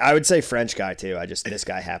 I would say French guy too. This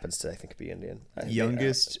guy happens to I think be Indian.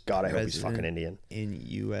 Youngest. God, I hope he's president fucking Indian. in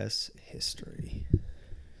U.S. history.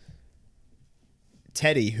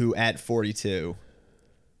 Teddy, who at 42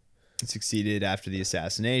 succeeded after the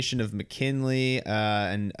assassination of McKinley,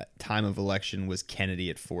 and time of election was Kennedy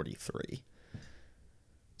at 43.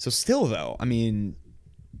 So still, though, I mean,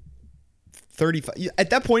 35. At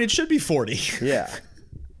that point, it should be 40. Yeah.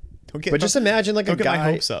 But just imagine like a don't get guy. my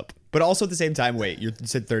hopes up. But also at the same time, wait, you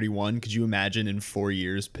said 31. Could you imagine in 4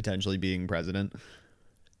 years potentially being president?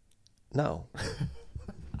 No.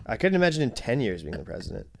 I couldn't imagine in 10 years being the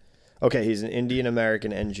president. Okay, he's an Indian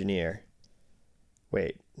American engineer.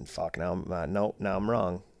 Wait, fuck. Now I'm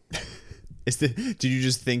wrong. Did you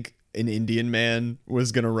just think an Indian man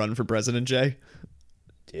was gonna run for president, Jay?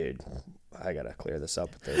 Dude, I gotta clear this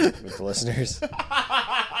up with the listeners.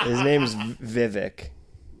 His name's Vivek.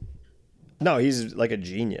 No, he's like a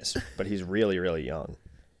genius, but he's really, really young.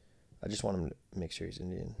 I just want him to make sure he's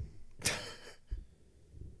Indian.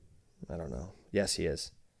 I don't know. Yes, he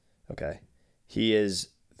is. Okay. He is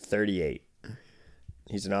 38.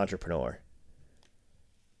 He's an entrepreneur.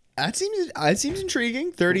 That seems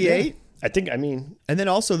intriguing. 38. Yeah. I mean, And then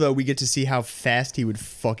also, though, we get to see how fast he would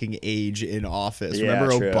fucking age in office. Yeah,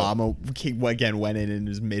 Remember true. Obama went in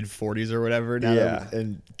his mid 40s or whatever now, Yeah.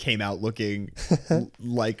 and came out looking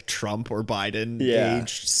like Trump or Biden, Yeah.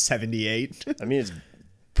 age 78. I mean, it's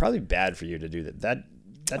probably bad for you to do that.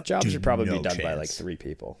 That job should probably no be done by chance. like 3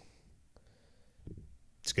 people.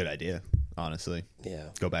 It's a good idea, honestly. Yeah.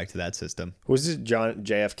 Go back to that system. Who's this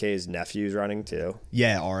JFK's nephew's running too?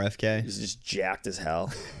 Yeah, RFK. He's just jacked as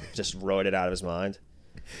hell. Just wrote it out of his mind.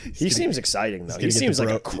 He seems exciting though. gonna He get seems the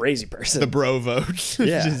like a bro- crazy person. The bro vote.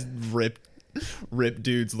 Yeah. Just rip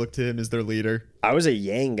dudes look to him as their leader. I was a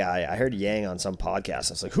Yang guy. I heard Yang on some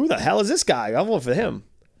podcast. I was like, who the hell is this guy? I'll vote for him.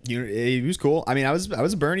 He was cool. I mean, I was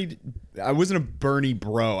a Bernie. I wasn't a Bernie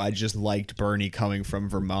bro. I just liked Bernie coming from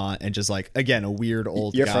Vermont and just like, again, a weird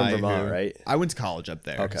old You're guy from Vermont, who- right? I went to college up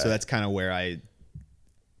there. Okay. So that's kind of where I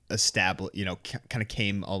established, kind of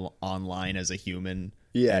came online as a human.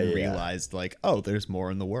 Yeah, and yeah. realized like, oh, there's more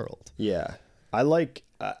in the world. Yeah. I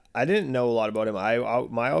didn't know a lot about him.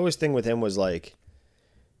 My always thing with him was like,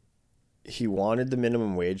 he wanted the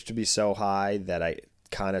minimum wage to be so high that I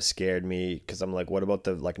kind of scared me because I'm like, what about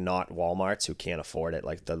the like not Walmarts who can't afford it,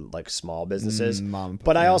 like the like small businesses? Mom and pop,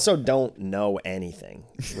 But I yeah. also don't know anything,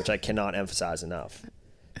 which I cannot emphasize enough.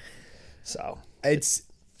 So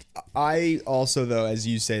I also, though, as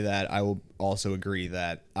you say that, I will also agree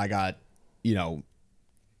that I got you know,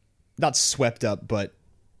 not swept up, but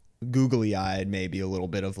googly eyed, maybe a little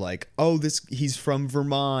bit of like, oh, he's from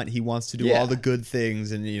Vermont. He wants to do all the good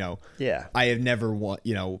things. And, you know, I have never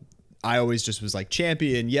I always just was like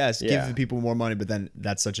champion. Yes. Give the people more money. But then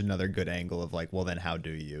that's such another good angle of like, well, then how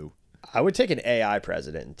do you? I would take an AI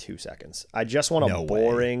president in 2 seconds. I just want a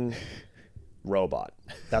boring robot.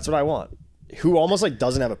 That's what I want. Who almost like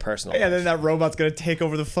doesn't have a personal life. And then that robot's gonna take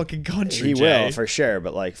over the fucking country. He will for sure,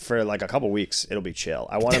 but like for like a couple weeks, it'll be chill.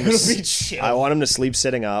 I want him I want him to sleep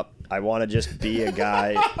sitting up. I want to just be a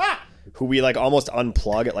guy who we like almost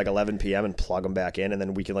unplug at like 11 p.m. and plug him back in, and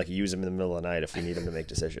then we can like use him in the middle of the night if we need him to make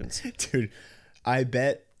decisions. Dude, I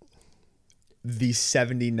bet the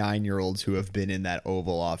 79-year-olds who have been in that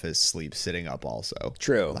Oval Office sleep sitting up also.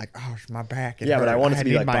 True. Like, oh, my back. But I want it to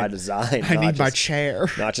be like by design. I need my chair.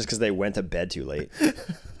 Not just because they went to bed too late.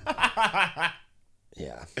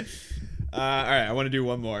 Yeah. All right, I want to do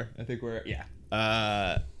one more. I think we're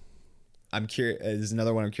I'm curious. There's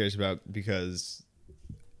another one I'm curious about because.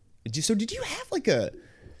 Did you have like a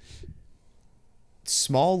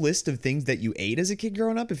small list of things that you ate as a kid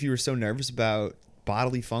growing up? If you were so nervous about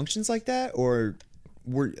bodily functions like that, or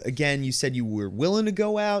you said you were willing to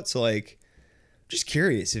go out, so like just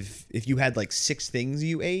curious if you had like 6 things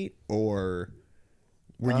you ate, or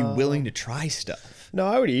were you willing to try stuff? No,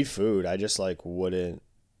 I would eat food. I just like wouldn't.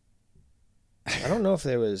 I don't know if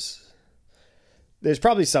there's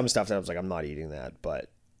probably some stuff that I was like, I'm not eating that,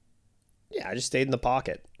 but yeah, I just stayed in the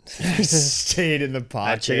pocket. Stayed in the pocket. I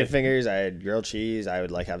had chicken fingers. I had grilled cheese. I would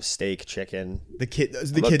like have steak, chicken.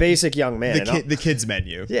 I'm a basic young man. The kids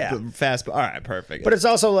menu. Yeah, fast. All right, perfect. But it's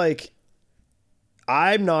also like,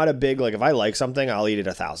 I'm not a big like if I like something, I'll eat it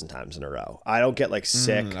 1,000 times in a row. I don't get like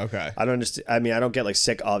sick. Okay. I don't get like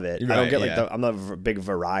sick of it. Right, I don't get like I'm not a big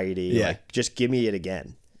variety. Yeah. Like, just give me it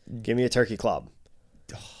again. Give me a turkey club.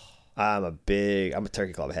 I'm a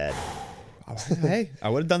turkey club head. Hey, I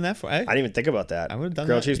would have done that for. Hey. I didn't even think about that. I would have done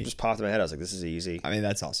grilled that. cheese just popped in my head. I was like, this is easy. I mean,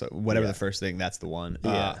 that's also whatever the first thing. That's the one.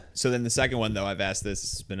 Yeah. So then the second one, though, I've asked this.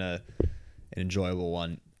 It's been an enjoyable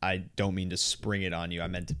one. I don't mean to spring it on you. I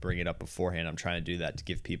meant to bring it up beforehand. I'm trying to do that to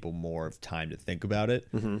give people more of time to think about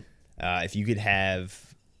it. Mm-hmm. If you could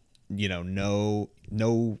have, no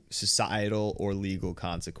societal or legal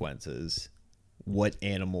consequences, what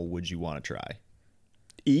animal would you want to try?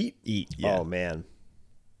 Eat? Yeah. Oh man.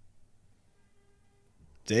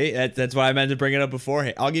 See, that's why I meant to bring it up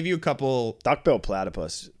beforehand. I'll give you a couple. Duckbill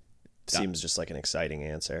platypus seems just like an exciting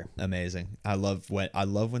answer. Amazing. I love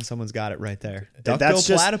when someone's got it right there. Duckbill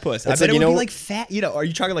platypus. I bet it would be like fat. Are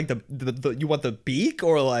you talking like the you want the beak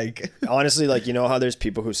or like? Honestly, like how there's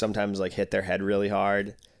people who sometimes like hit their head really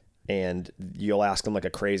hard, and you'll ask them like a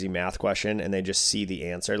crazy math question, and they just see the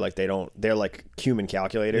answer. Like they're like human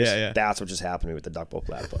calculators. Yeah. That's what just happened to me with the duckbill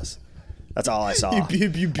platypus. That's all I saw.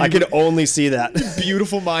 You I could only see that.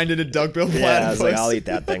 Beautiful minded a duckbill platypus. Yeah, I was like, I'll eat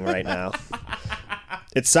that thing right now.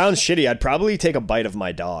 It sounds shitty. I'd probably take a bite of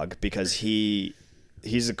my dog because he's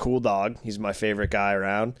a cool dog. He's my favorite guy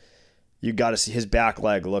around. You got to see his back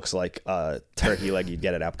leg looks like a turkey leg you'd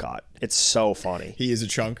get at Epcot. It's so funny. He is a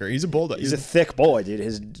chunker. He's a bulldog. He's a thick boy, dude.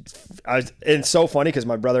 It's so funny because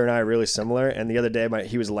my brother and I are really similar. And the other day,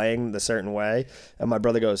 he was laying the certain way, and my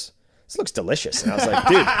brother goes, "This looks delicious." And I was like,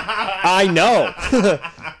 dude, I know.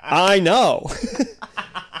 I know.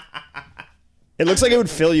 It looks like it would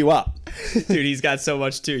fill you up. Dude, he's got so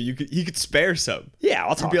much too. He could spare some. Yeah,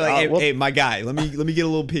 I'll talk. Be like, hey, my guy, let me get a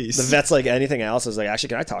little piece. The vet's like anything else. I was like, actually,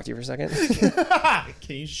 can I talk to you for a second?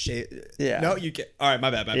 Can you shave? Yeah. No, you can. All right, my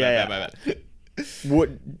bad. My bad.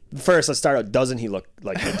 First, let's start out. Doesn't he look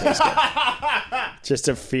like he tastes good? Just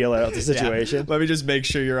to feel out the situation. Yeah. Let me just make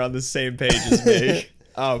sure you're on the same page as me.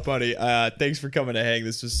 Oh, buddy, thanks for coming to hang.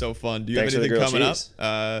 This was so fun. Do you have anything coming up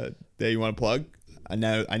that you want to plug? I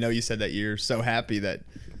know you said that you're so happy that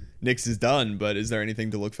Nick's is done, but is there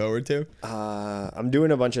anything to look forward to? I'm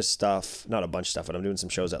doing a bunch of stuff. Not a bunch of stuff, but I'm doing some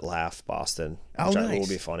shows at Laugh Boston, which nice. will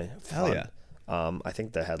be funny. Hell yeah. I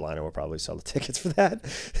think the headliner will probably sell the tickets for that.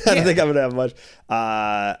 I don't think I'm gonna have much.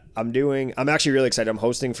 I'm actually really excited. I'm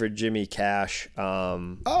hosting for Jimmy Cash.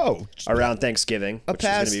 Around Thanksgiving, which is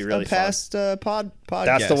gonna be really fun. Podcast.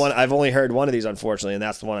 That's the one. I've only heard one of these, unfortunately, and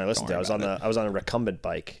that's the one I listened to. I was on a recumbent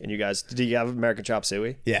bike, and you guys, did you have American Chop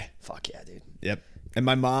Suey? Yeah. Fuck yeah, dude. Yep. And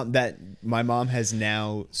my mom has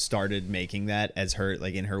now started making that as her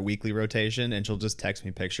in her weekly rotation, and she'll just text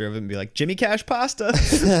me a picture of it and be like, Jimmy Cash pasta.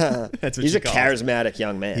 That's what he's a charismatic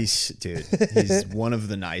young man. He's one of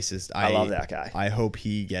the nicest. I love that guy. I hope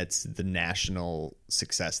he gets the national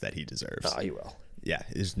success that he deserves. Oh, he will. Yeah,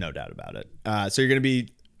 there's no doubt about it. So you're gonna be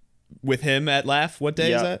with him at Laugh. What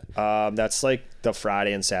day is that? That's like the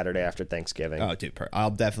Friday and Saturday after Thanksgiving. Oh, dude,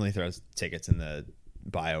 I'll definitely throw tickets in the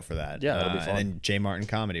bio for that. Yeah, that'll be fun. And J Martin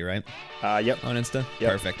Comedy, right? Yep. On Insta?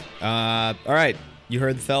 Yep. Perfect. All right. You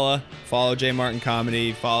heard the fella. Follow J Martin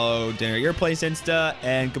Comedy. Follow Dinner at Your Place Insta.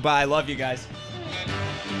 And goodbye. Love you guys.